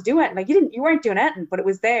didn't have to do it, like you weren't doing anything, but it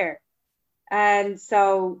was there, and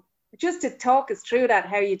so just to talk us through that,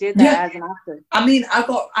 how you did that as an actor. I mean, I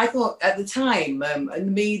thought at the time in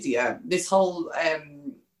the media, this whole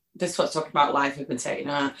this was talking about life imitating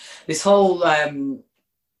art, this whole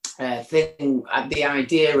thing, the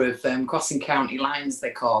idea of crossing county lines,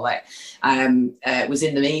 they call it, was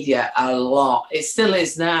in the media a lot. It still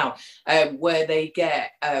is now, where they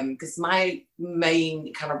get, because my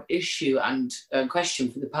main kind of issue and question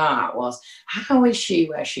for the part was, how is she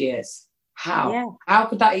where she is? How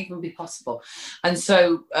could that even be possible? And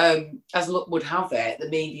so, as luck would have it, the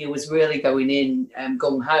media was really going in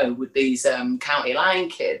gung-ho with these county line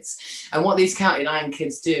kids. And what these county line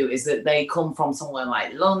kids do is that they come from somewhere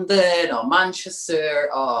like London or Manchester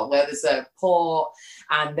or where there's a port,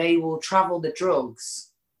 and they will travel the drugs.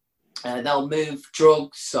 They'll move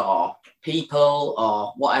drugs or people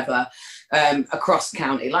or whatever across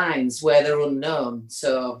county lines where they're unknown.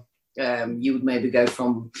 So you would maybe go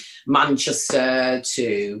from Manchester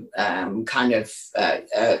to kind of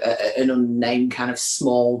an unnamed kind of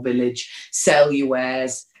small village, sell your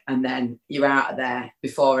wares, and then you're out of there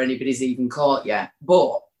before anybody's even caught you.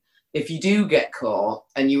 But if you do get caught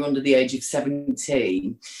and you're under the age of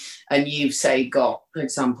 17 and you've, say, got, for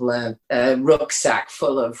example, a rucksack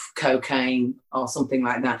full of cocaine or something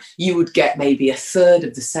like that, you would get maybe a third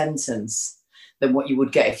of the sentence than what you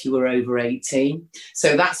would get if you were over 18.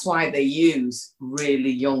 So that's why they use really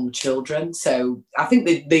young children. So I think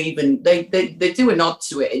they do a nod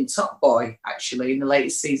to it in Top Boy, actually, in the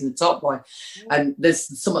latest season of Top Boy. And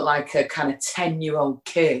there's something like a kind of 10-year-old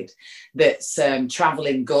kid that's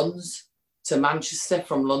travelling guns to Manchester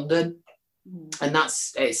from London. And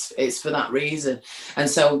it's for that reason. And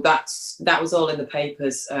so that was all in the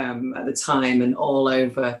papers at the time and all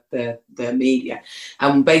over the media.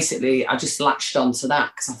 And basically I just latched onto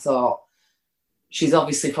that because I thought, she's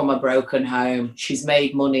obviously from a broken home. She's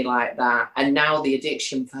made money like that. And now the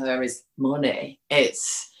addiction for her is money.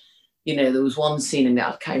 It's, you know, there was one scene in it,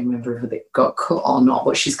 I can't remember if it got cut or not,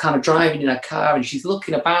 but she's kind of driving in her car and she's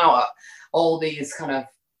looking about at all these kind of,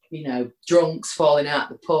 you know, drunks falling out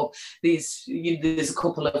the pub. There's a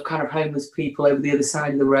couple of kind of homeless people over the other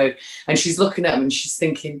side of the road. And she's looking at them and she's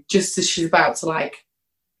thinking, just as she's about to like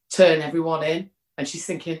turn everyone in, and she's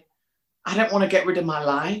thinking, I don't want to get rid of my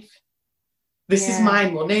life. This is my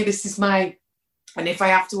money. This is my, and if I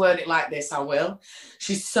have to earn it like this, I will.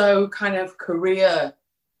 She's so kind of career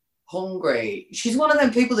hungry. She's one of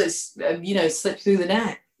them people that's, you know, slipped through the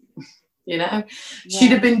net. You know,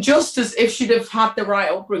 she'd have been just as, if she'd have had the right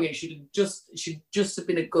upbringing, she'd just have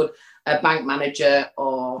been a good bank manager,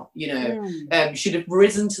 or, you know, she'd have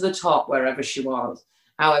risen to the top wherever she was.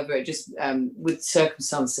 However, it just, with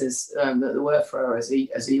circumstances that there were for her as a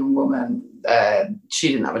young woman, she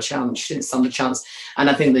didn't have a chance. She didn't stand a chance. And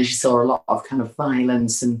I think that she saw a lot of kind of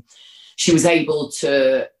violence, and she was able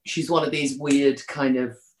to, she's one of these weird kind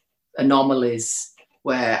of anomalies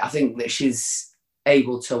where I think that she's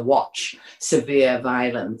able to watch severe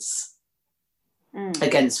violence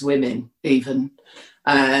against women even,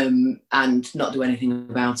 and not do anything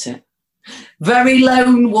about it. Very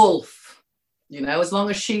lone wolf. You know, as long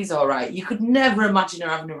as she's all right, you could never imagine her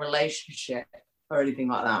having a relationship or anything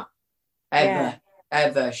like that.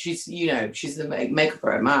 Ever. She's, you know, she's the makeup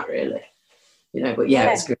for her mat, really. You know, but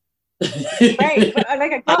it's good. Right, but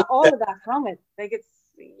like I got all of that from it. Like it's,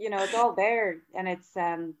 you know, it's all there, and it's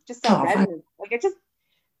just so resonant. Like it's just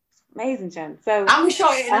amazing, Jen. So, and we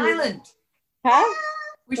shot it in Ireland. Huh?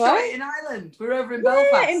 We shot it in Ireland. We were over in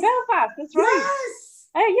Belfast. Yeah, in Belfast. That's right. Yes.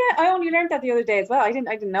 I only learned that the other day as well. I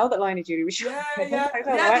didn't know that Line of Duty was shot. They're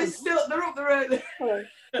up the road.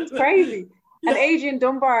 It's crazy. And Adrian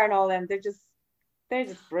Dunbar and all them, they're just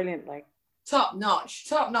brilliant. Like top notch.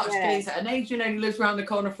 Geezer. And Adrian only lives around the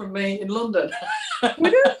corner from me in London.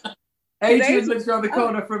 Adrian lives around the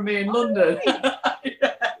corner from me in London.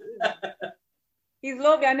 He's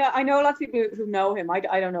lovely. I know lots of people who know him. I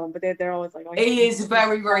don't know him, but they're always like, he is a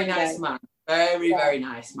very, very nice man. Very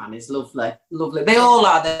nice man. He's lovely. They all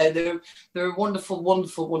are. They're a wonderful,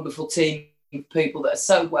 wonderful, wonderful team of people that are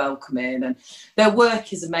so welcoming, and their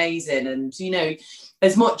work is amazing. And, you know,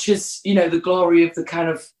 as much as, you know, the glory of the kind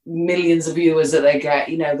of millions of viewers that they get,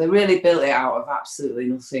 you know, they really built it out of absolutely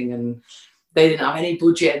nothing, and they didn't have any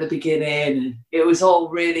budget at the beginning, and it was all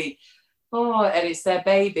really, and it's their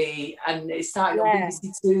baby, and it started on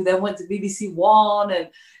BBC Two, then went to BBC One, and,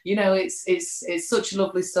 you know, it's such a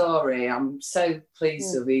lovely story. I'm so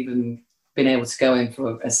pleased to have even been able to go in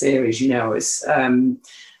for a series. You know, it's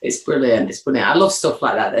brilliant. It's brilliant. I love stuff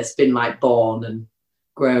like that that's been like born and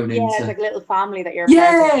grown into. It's like a little family that you're.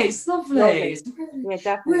 It's lovely. It's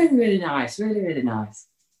definitely really nice. Really nice.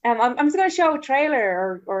 I'm just going to show a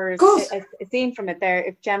trailer or a scene from it there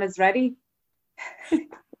if Gemma's ready.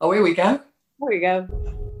 Oh, here we go. Here we go.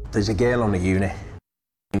 There's a girl on the unit,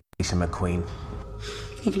 Lisa McQueen.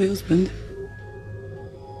 Lovely husband.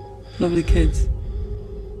 Lovely kids.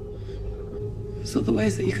 There's other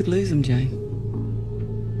ways that you could lose them, Jane.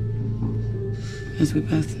 As we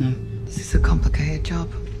both know. This is a complicated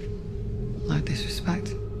job. No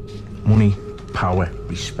disrespect. Money, power,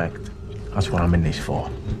 respect. That's what I'm in this for.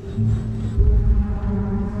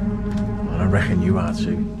 And I reckon you are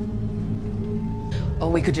too. Or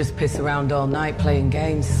we could just piss around all night playing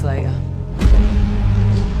games, Slater.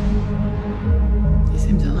 You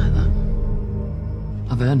seem to like that.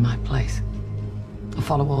 I've earned my place. I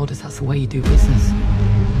follow orders, that's the way you do business.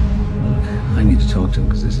 Look, I need to talk to him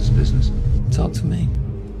because this is business. Talk to me.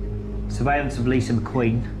 Surveillance of Lisa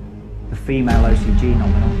McQueen, the female OCG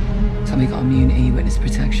nominal. Tommy got immunity, witness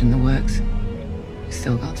protection, the works. We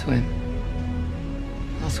still got to him.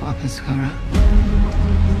 That's what happens to her rat.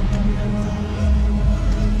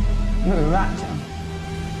 You're a rat, John.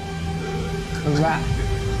 A rat.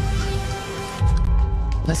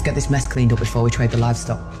 Let's get this mess cleaned up before we trade the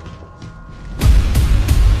livestock.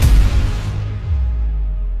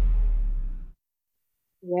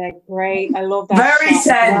 Yeah, great. I love that. Very shot.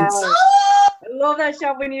 tense. Wow. I love that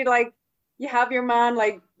shot when you like you have your man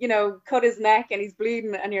like, you know, cut his neck and he's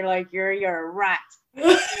bleeding and you're like, you're a rat.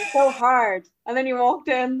 It's so hard. And then you walk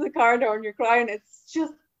down the corridor and you're crying. It's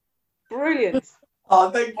just brilliant. Oh,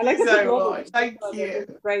 thank you so much. Thank you.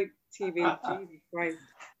 Great TV. Jesus Christ.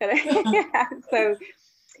 Yeah, so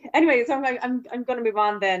anyway, so I'm going to move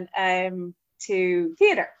on then to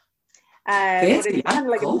theatre. But Theatre, it's yeah, kind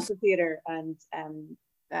of like of a course. mix of theatre and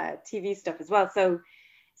TV stuff as well.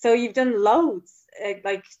 So you've done loads,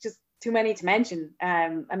 like just too many to mention.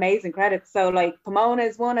 Amazing credits. So like Pomona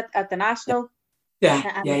is one at the National,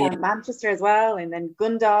 and Manchester as well, and then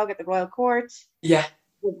Gundog at the Royal Court. Yeah.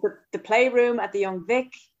 The Playroom at the Young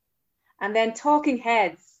Vic, and then Talking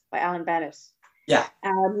Heads by Alan Bennett. Yeah.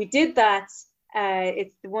 We did that.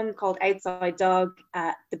 It's the one called Outside Dog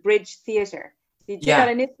at the Bridge Theatre. So you did that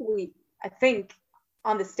initially, I think,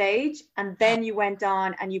 on the stage, and then you went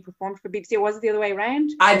on and you performed for BBC, or was it the other way around?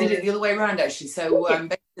 I did it the other way around, actually. So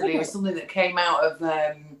basically, it was something that came out of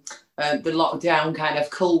the lockdown kind of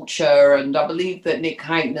culture, and I believe that Nick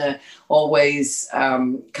Heitner always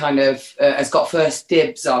has got first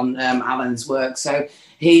dibs on Alan's work. So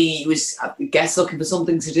he was, I guess, looking for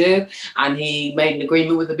something to do, and he made an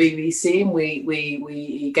agreement with the BBC, and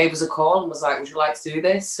he gave us a call and was like, "Would you like to do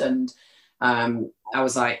this?" And I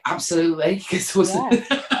was like, absolutely, because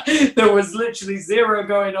there was literally zero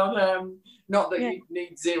going on. Not that you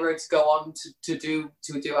need zero to go on to do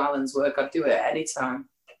Alan's work. I'd do it at any time.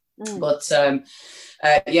 But so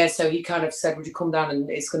he kind of said, would you come down, and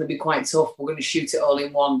it's going to be quite tough. We're going to shoot it all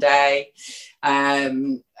in one day.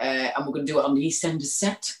 And we're going to do it on the EastEnders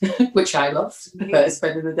set, which I loved,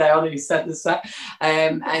 spending the day on the EastEnders set.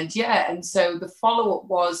 And so the follow-up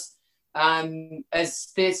was, as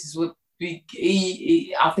theatres were,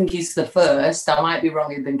 I think he's the first. I might be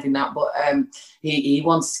wrong in thinking that, but he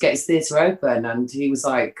wanted to get his theatre open, and he was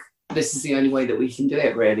like, "This is the only way that we can do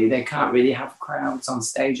it. Really, they can't really have crowds on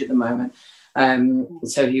stage at the moment."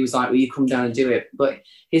 So he was like, "Will you come down and do it?" But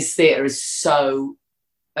his theatre is so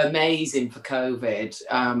amazing for COVID.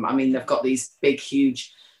 I mean, they've got these big,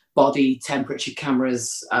 huge body temperature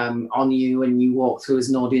cameras on you, and you walk through as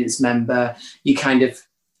an audience member. You kind of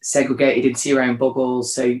segregated into your own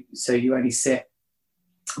bubbles, so you only sit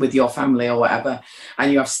with your family or whatever,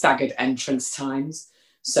 and you have staggered entrance times.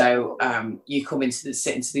 So you come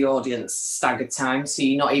sit into the audience staggered time, so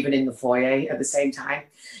you're not even in the foyer at the same time.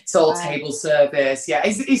 It's all table service. Yeah,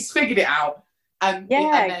 he's figured it out.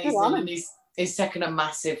 Amazing. And he's taken a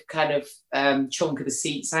massive kind of chunk of the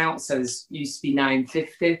seats out. So there used to be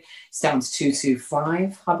 950, it's down to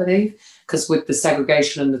 225, I believe, because with the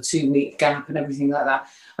segregation and the 2 meter gap and everything like that.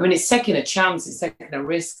 I mean, it's taking a chance, it's taking a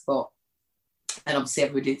risk, and obviously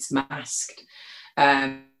everybody's masked.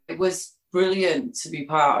 It was brilliant to be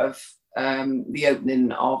part of the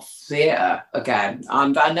opening of theatre again.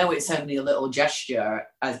 And I know it's only a little gesture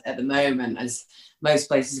at the moment, as most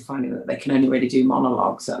places are finding that they can only really do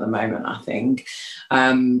monologues at the moment, I think.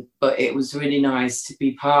 But it was really nice to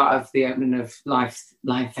be part of the opening of live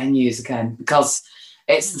venues again, because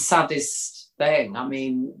it's the saddest thing. I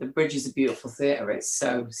mean, the Bridge is a beautiful theatre. It's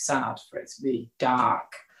so sad for it to be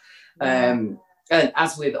dark. And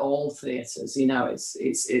as with all theatres, you know, it's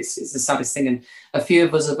the saddest thing. And a few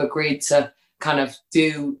of us have agreed to kind of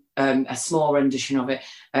do a small rendition of it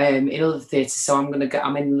in other theatres. So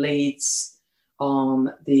I'm in Leeds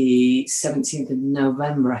on the 17th of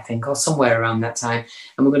November, I think, or somewhere around that time.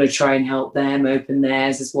 And we're going to try and help them open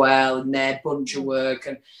theirs as well, and their bunch of work.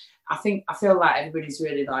 And I feel like everybody's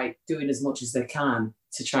really like doing as much as they can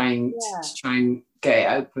to try and get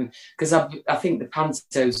it open, because I think the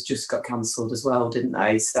Pantos just got cancelled as well, didn't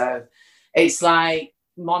they? So it's like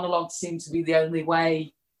monologues seem to be the only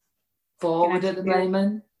way forward at the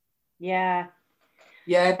moment. Yeah.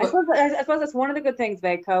 Yeah, but I suppose that's one of the good things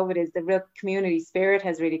about COVID is the real community spirit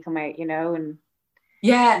has really come out, you know, and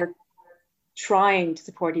trying to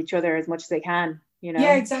support each other as much as they can. You know?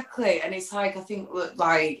 Yeah, exactly. And it's like, I think,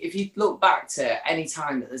 like, if you look back to any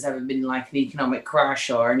time that there's ever been like an economic crash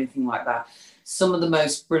or anything like that, some of the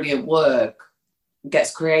most brilliant work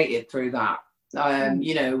gets created through that.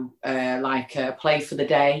 You know, like Play for the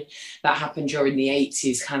Day, that happened during the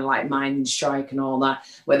 80s, kind of like mining strike and all that,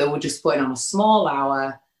 where they were just putting on a small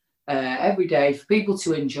hour every day for people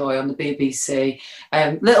to enjoy on the BBC.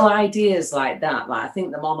 Little ideas like that. Like, I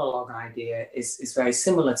think the monologue idea is very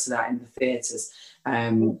similar to that in the theatres.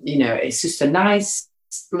 You know, it's just a nice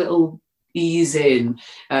little ease in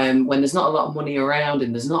when there's not a lot of money around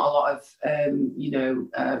and there's not a lot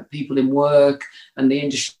of people in work and the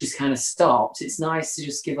industry's kind of stopped. It's nice to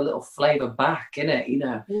just give a little flavour back, innit? You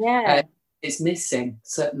know, it's missing.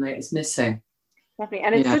 Certainly, it's missing. Definitely,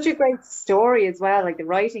 and it's such a great story as well. Like, the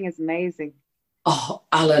writing is amazing. Oh,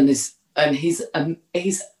 Alan is, and he's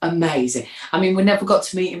amazing. I mean, we never got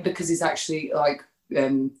to meet him because he's actually like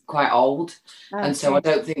quite old, and so I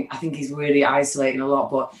think he's really isolating a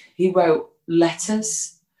lot. But he wrote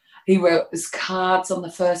letters, he wrote his cards on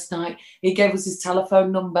the first night. He gave us his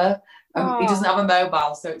telephone number. He doesn't have a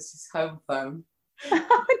mobile, so it's his home phone.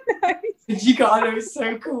 Nice. You got, it was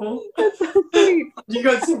so cool. You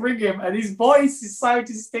got to ring him, and his voice is so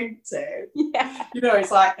distinctive. Yeah. You know,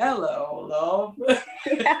 it's like, hello, love.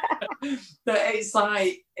 But it's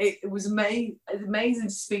like, it was amazing to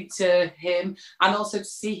speak to him, and also to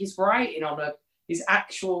see his writing his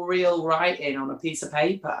actual real writing on a piece of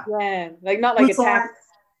paper. Yeah, like not like a text.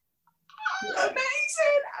 Amazing.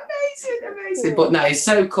 But no, it's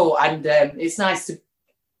so cool, and it's nice to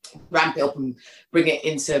ramp it up and bring it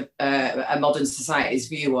into a modern society's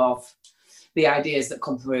view of the ideas that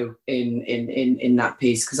come through in that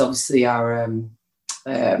piece, because obviously our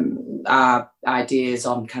ideas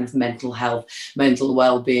on kind of mental health, mental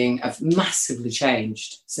well-being have massively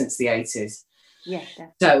changed since the 80s. Yeah,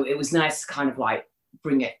 definitely. So it was nice to kind of like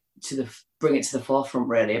bring it to the forefront,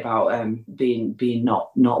 really, about being not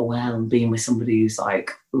well and being with somebody who's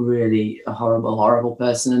like really a horrible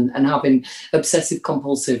person, and having obsessive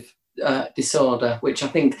compulsive disorder, which I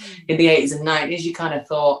think in the 80s and 90s you kind of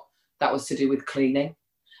thought that was to do with cleaning,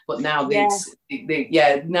 but now now to do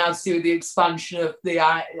with the expansion of the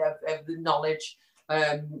knowledge,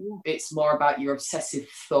 it's more about your obsessive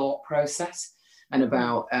thought process and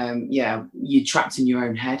about you're trapped in your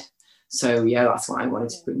own head. So yeah, that's what I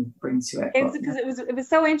wanted to bring to it. It was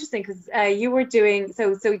so interesting because you were doing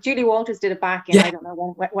so Julie Walters did it back in I don't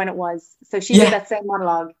know when it was. So she did that same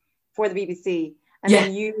monologue for the BBC, and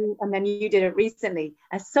then you did it recently.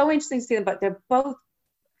 It's so interesting to see them, but they're both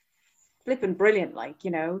flipping brilliant, like,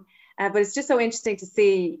 you know. But it's just so interesting to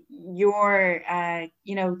see your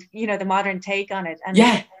the modern take on it, and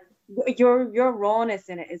your rawness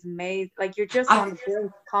in it is amazing. Like, you're just on the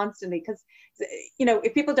brink constantly, because, you know,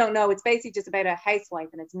 if people don't know, it's basically just about a housewife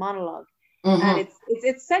and it's monologue. And it's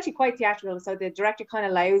essentially quite theatrical, so the director kind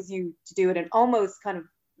of allows you to do it in almost kind of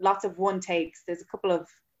lots of one takes. There's a couple of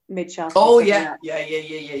mid shots. But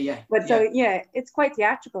so it's quite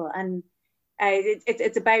theatrical, and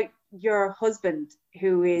it's about your husband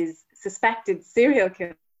who is suspected serial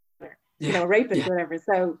killer, you know, rapist or whatever.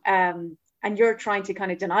 So and you're trying to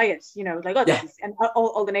kind of deny it, you know, like, and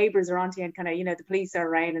all the neighbors are onto you, and kind of, you know, the police are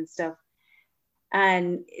around and stuff.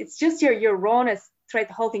 And it's just your rawness throughout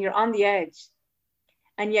the whole thing. You're on the edge,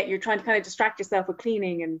 and yet you're trying to kind of distract yourself with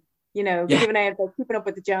cleaning and, you know, keeping up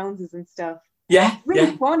with the Joneses and stuff.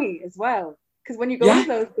 Really funny as well, because when you go into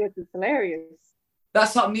those bits, it's hilarious.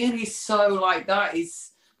 That's what I mean. He's so like that.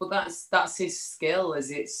 But that's his skill. Is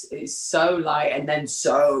it's so light and then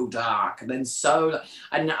so dark and then so.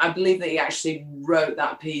 And I believe that he actually wrote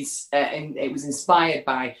that piece, and it was inspired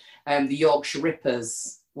by the Yorkshire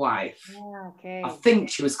Ripper's wife. I think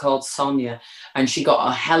she was called Sonia, and she got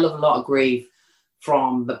a hell of a lot of grief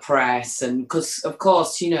from the press, and because of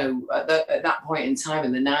course, you know, at that point in time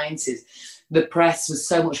in the 90s, the press was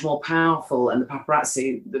so much more powerful, and the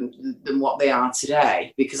paparazzi than what they are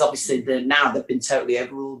today, because obviously now they've been totally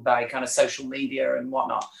overruled by kind of social media and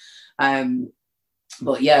whatnot.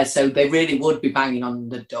 But yeah, so they really would be banging on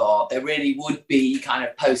the door. They really would be kind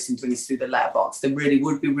of posting things through the letterbox. They really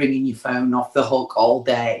would be ringing your phone off the hook all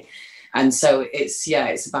day. And so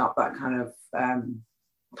it's about that kind of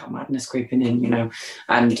madness creeping in, you know,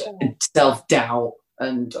 and self-doubt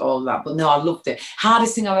and all that. But no, I loved it.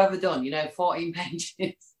 Hardest thing I've ever done, you know, 14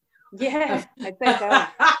 pages. Yeah, I'd say so.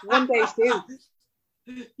 One day shoot.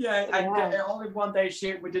 And all in one day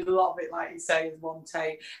shoot. We did a lot of it, like you say, in one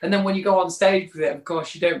take. And then when you go on stage with it, of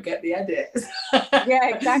course, you don't get the edit.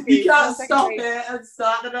 Yeah, exactly. You can't stop it and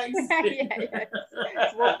start the next thing.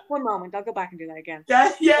 One moment, I'll go back and do that again.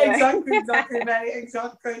 Exactly, mate,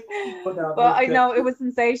 exactly. But I know it was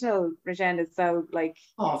sensational, Rajenda. So, like,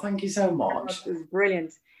 oh, thank you so much. It was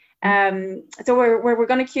brilliant. So we're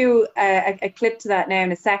going to cue a clip to that now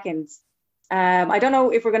in a second. I don't know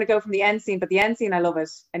if we're going to go from the end scene, but the end scene, I love it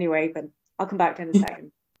anyway, but I'll come back to it in a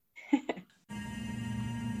second.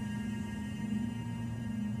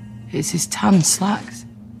 It's his tan slacks.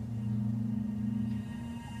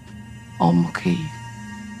 All mucky,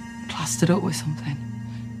 plastered up with something.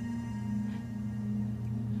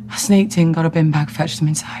 I sneaked in, got a bin bag, fetched them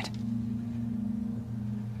inside.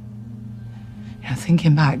 You know,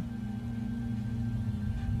 thinking back,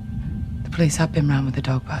 the police had been round with the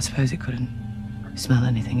dog, but I suppose it couldn't smell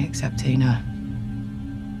anything except Tina.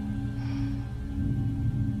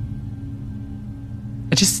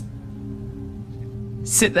 I just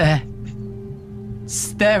sit there,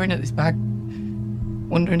 staring at this bag,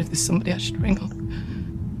 wondering if there's somebody I should ring up.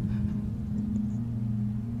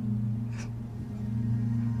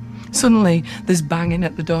 Suddenly, there's banging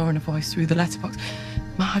at the door and a voice through the letterbox.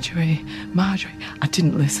 Marjorie, Marjorie. I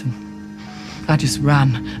didn't listen. I just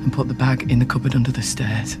ran and put the bag in the cupboard under the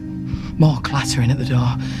stairs. More clattering at the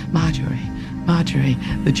door. Marjorie, Marjorie,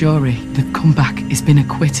 the jury, they've come back. He's been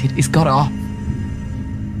acquitted. He's got off.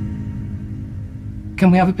 Can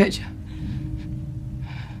we have a picture?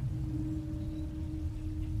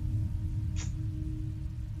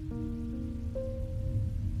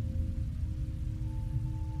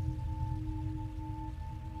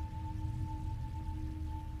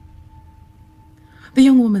 The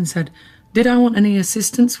young woman said, "Did I want any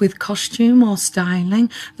assistance with costume or styling?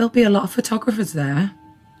 There'll be a lot of photographers there."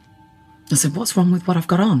 I said, "What's wrong with what I've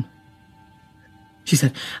got on?" She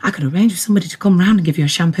said, "I could arrange for somebody to come round and give you a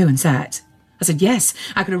shampoo and set." I said, "Yes,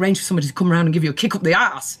 I could arrange for somebody to come round and give you a kick up the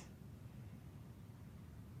arse."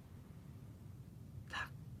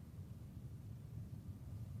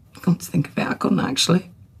 Come to think of it, I couldn't actually.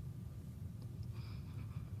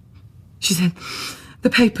 She said, "The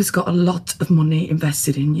paper's got a lot of money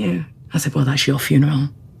invested in you." I said, "Well, that's your funeral."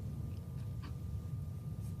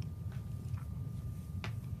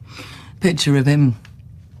 Picture of him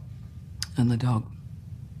and the dog.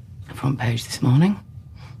 Front page this morning.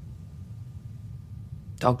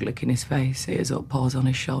 Dog licking his face, ears up, paws on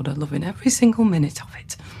his shoulder, loving every single minute of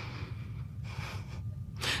it.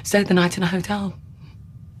 Stayed the night in a hotel.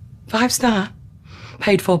 5-star.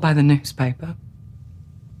 Paid for by the newspaper.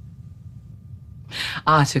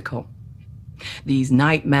 Article. These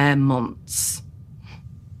nightmare months.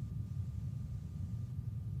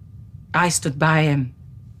 I stood by him.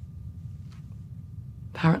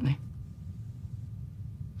 Apparently.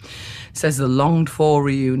 Says the longed-for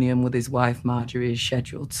reunion with his wife Marjorie is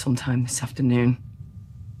scheduled sometime this afternoon.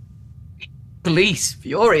 Police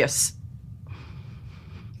furious.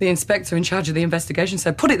 The inspector in charge of the investigation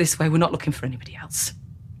said, "Put it this way, we're not looking for anybody else."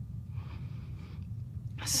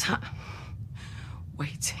 I sat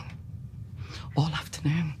waiting all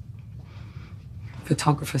afternoon.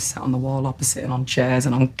 Photographers sat on the wall opposite and on chairs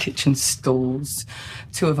and on kitchen stools.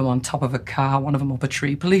 2 of them on top of a car, 1 of them up a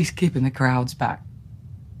tree. Police keeping the crowds back.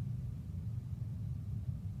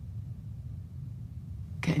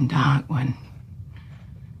 Getting dark when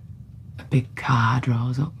a big car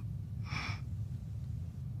draws up.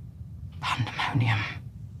 Pandemonium.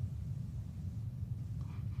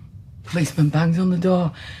 Policeman bangs on the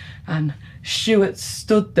door and Stuart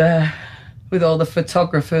stood there with all the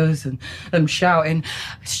photographers and them shouting,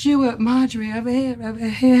 "Stuart, Marjorie, over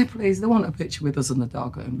here, please. They want a picture with us and the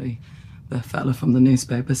dog only." The fella from the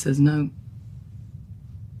newspaper says no.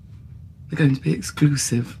 They're going to be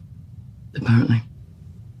exclusive, apparently.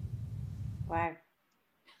 Wow.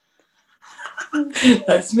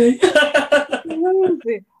 That's me.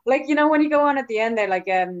 Like, you know, when you go on at the end there, like,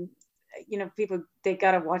 you know, people, they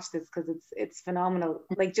gotta watch this because it's phenomenal.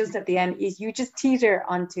 Like, just at the end, you just teeter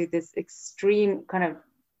onto this extreme kind of,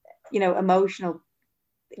 you know, emotional.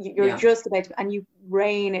 You're just about to, and you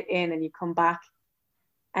rein it in, and you come back,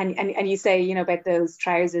 and you say, you know, about those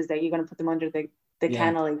trousers that you're going to put them under the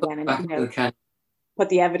kennel again, and you know, put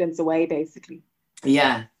the evidence away, basically.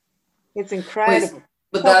 Yeah, it's incredible.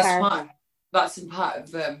 But that's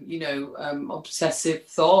part of you know, obsessive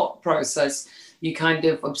thought process. You kind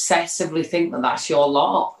of obsessively think that that's your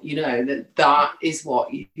lot, you know, that is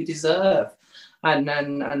what you deserve, and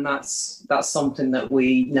that's something that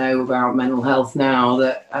we know about mental health now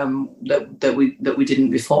that we didn't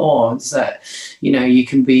before. It's that, you know, you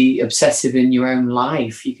can be obsessive in your own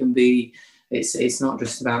life. You can be. It's not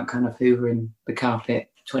just about kind of hoovering the carpet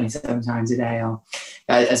 27 times a day, or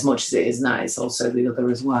as much as it is that, it's also the other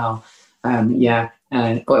as well. But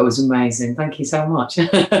it was amazing. Thank you so much.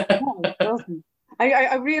 Awesome.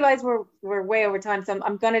 I realise we're way over time, so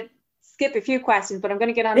I'm going to skip a few questions, but I'm going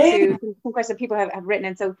to get on to some questions people have written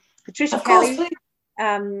in. So Patricia Kelly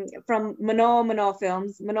from Manaw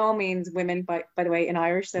Films. Manaw means women, by the way, in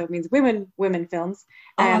Irish, so it means women films.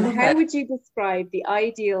 How would you describe the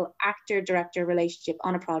ideal actor-director relationship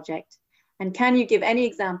on a project? And can you give any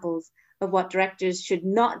examples of what directors should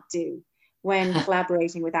not do when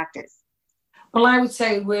collaborating with actors? Well, I would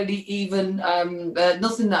say really even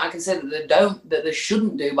nothing that I can say that they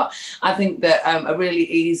shouldn't do, but I think that a really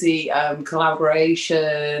easy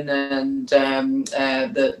collaboration and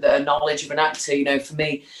the knowledge of an actor, you know, for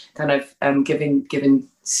me, kind of giving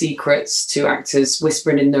secrets to actors,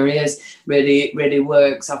 whispering in their ears, really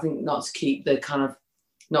works. I think not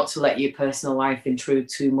to let your personal life intrude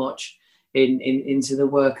too much into the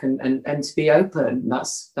work and to be open.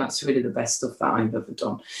 That's really the best stuff that I've ever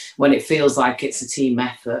done, when it feels like it's a team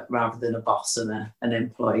effort rather than a boss and an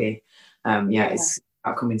employee. It's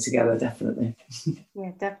about coming together, definitely.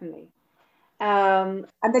 Yeah, definitely. And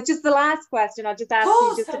then just the last question, I'll just ask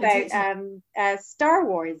you just about Star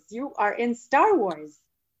Wars. You are in Star Wars.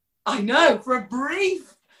 I know, for a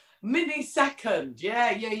brief mini second.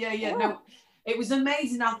 Yeah. No, It was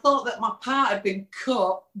amazing. I thought that my part had been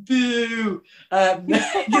cut. Boo!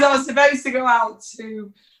 Because I was supposed to go out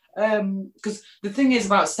to. Because the thing is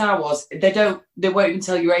about Star Wars, they won't even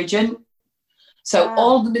tell your agent. So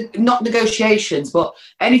all the not negotiations, but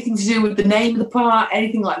anything to do with the name of the part,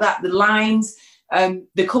 anything like that, the lines,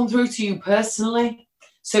 they come through to you personally.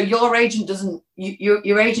 So your agent doesn't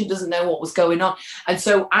know what was going on. And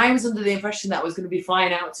so I was under the impression that I was going to be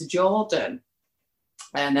flying out to Jordan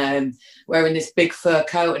and wearing this big fur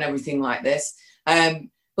coat and everything like this.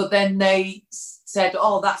 But then they said,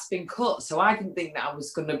 oh, that's been cut. So I didn't think that I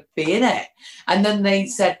was going to be in it. And then they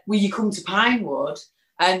said, will you come to Pinewood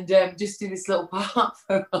and just do this little part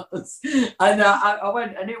for us? And I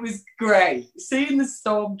went, and it was great. Seeing the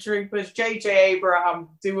Stormtroopers, J.J. Abraham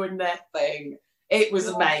doing their thing. It was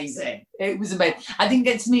amazing. It was amazing. I didn't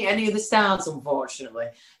get to meet any of the stars, unfortunately.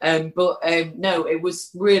 But no, it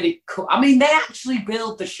was really cool. I mean, they actually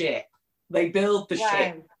build the ship. They build the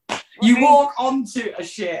ship. You walk onto a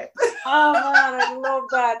ship. Oh, man, I love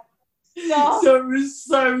that. So it was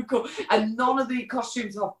so cool. And none of the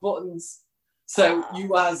costumes have buttons. So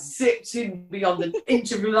you are zipped in beyond an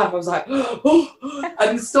inch of your life. I was like, oh.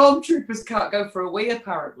 And the Stormtroopers can't go for a wee,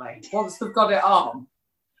 apparently, once they've got it on.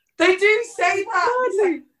 They do say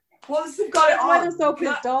that. Once they've got it on. Why they're so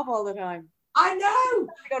pissed off all the time. I know.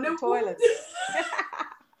 They go to the toilet.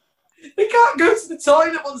 They can't go to the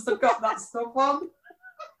toilet once they've got that stuff on.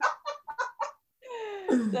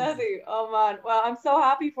 Daddy, oh man. Well, I'm so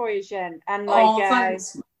happy for you, Shen. And like,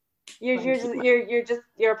 thanks.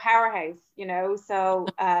 you're a powerhouse, you know. So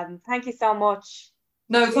thank you so much.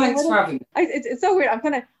 No, thanks for having me. It's so weird.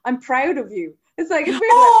 I'm proud of you. It's like it's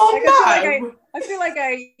weird. I feel like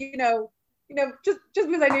I you know, just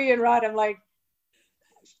because I knew you in Rod, I'm like,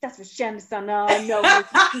 that's what Shen's done now. I know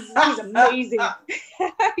he's amazing.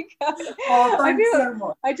 Thanks so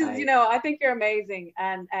much. I just, I think you're amazing,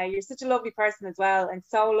 and you're such a lovely person as well, and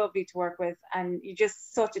so lovely to work with, and you're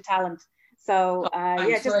just such a talent. So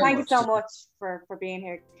thank you so much for being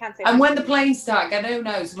here. Can't say. And when the planes start again, who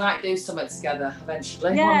knows? We might do something together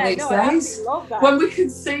eventually. Yeah, one of these days. I love that. When we can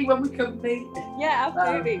see, when we can meet. Yeah,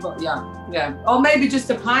 absolutely. But yeah. Or maybe just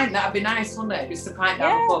a pint. That'd be nice, wouldn't it? Just a pint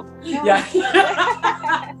down the pub. Yeah.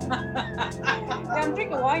 I'm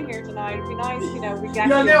drinking wine here tonight. It'd be nice, we get.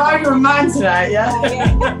 No, I'm your man tonight.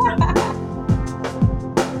 Yeah.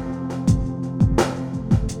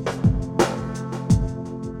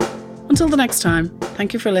 Until the next time,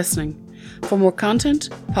 thank you for listening. For more content,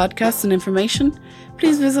 podcasts and information,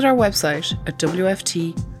 please visit our website at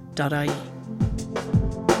wft.ie.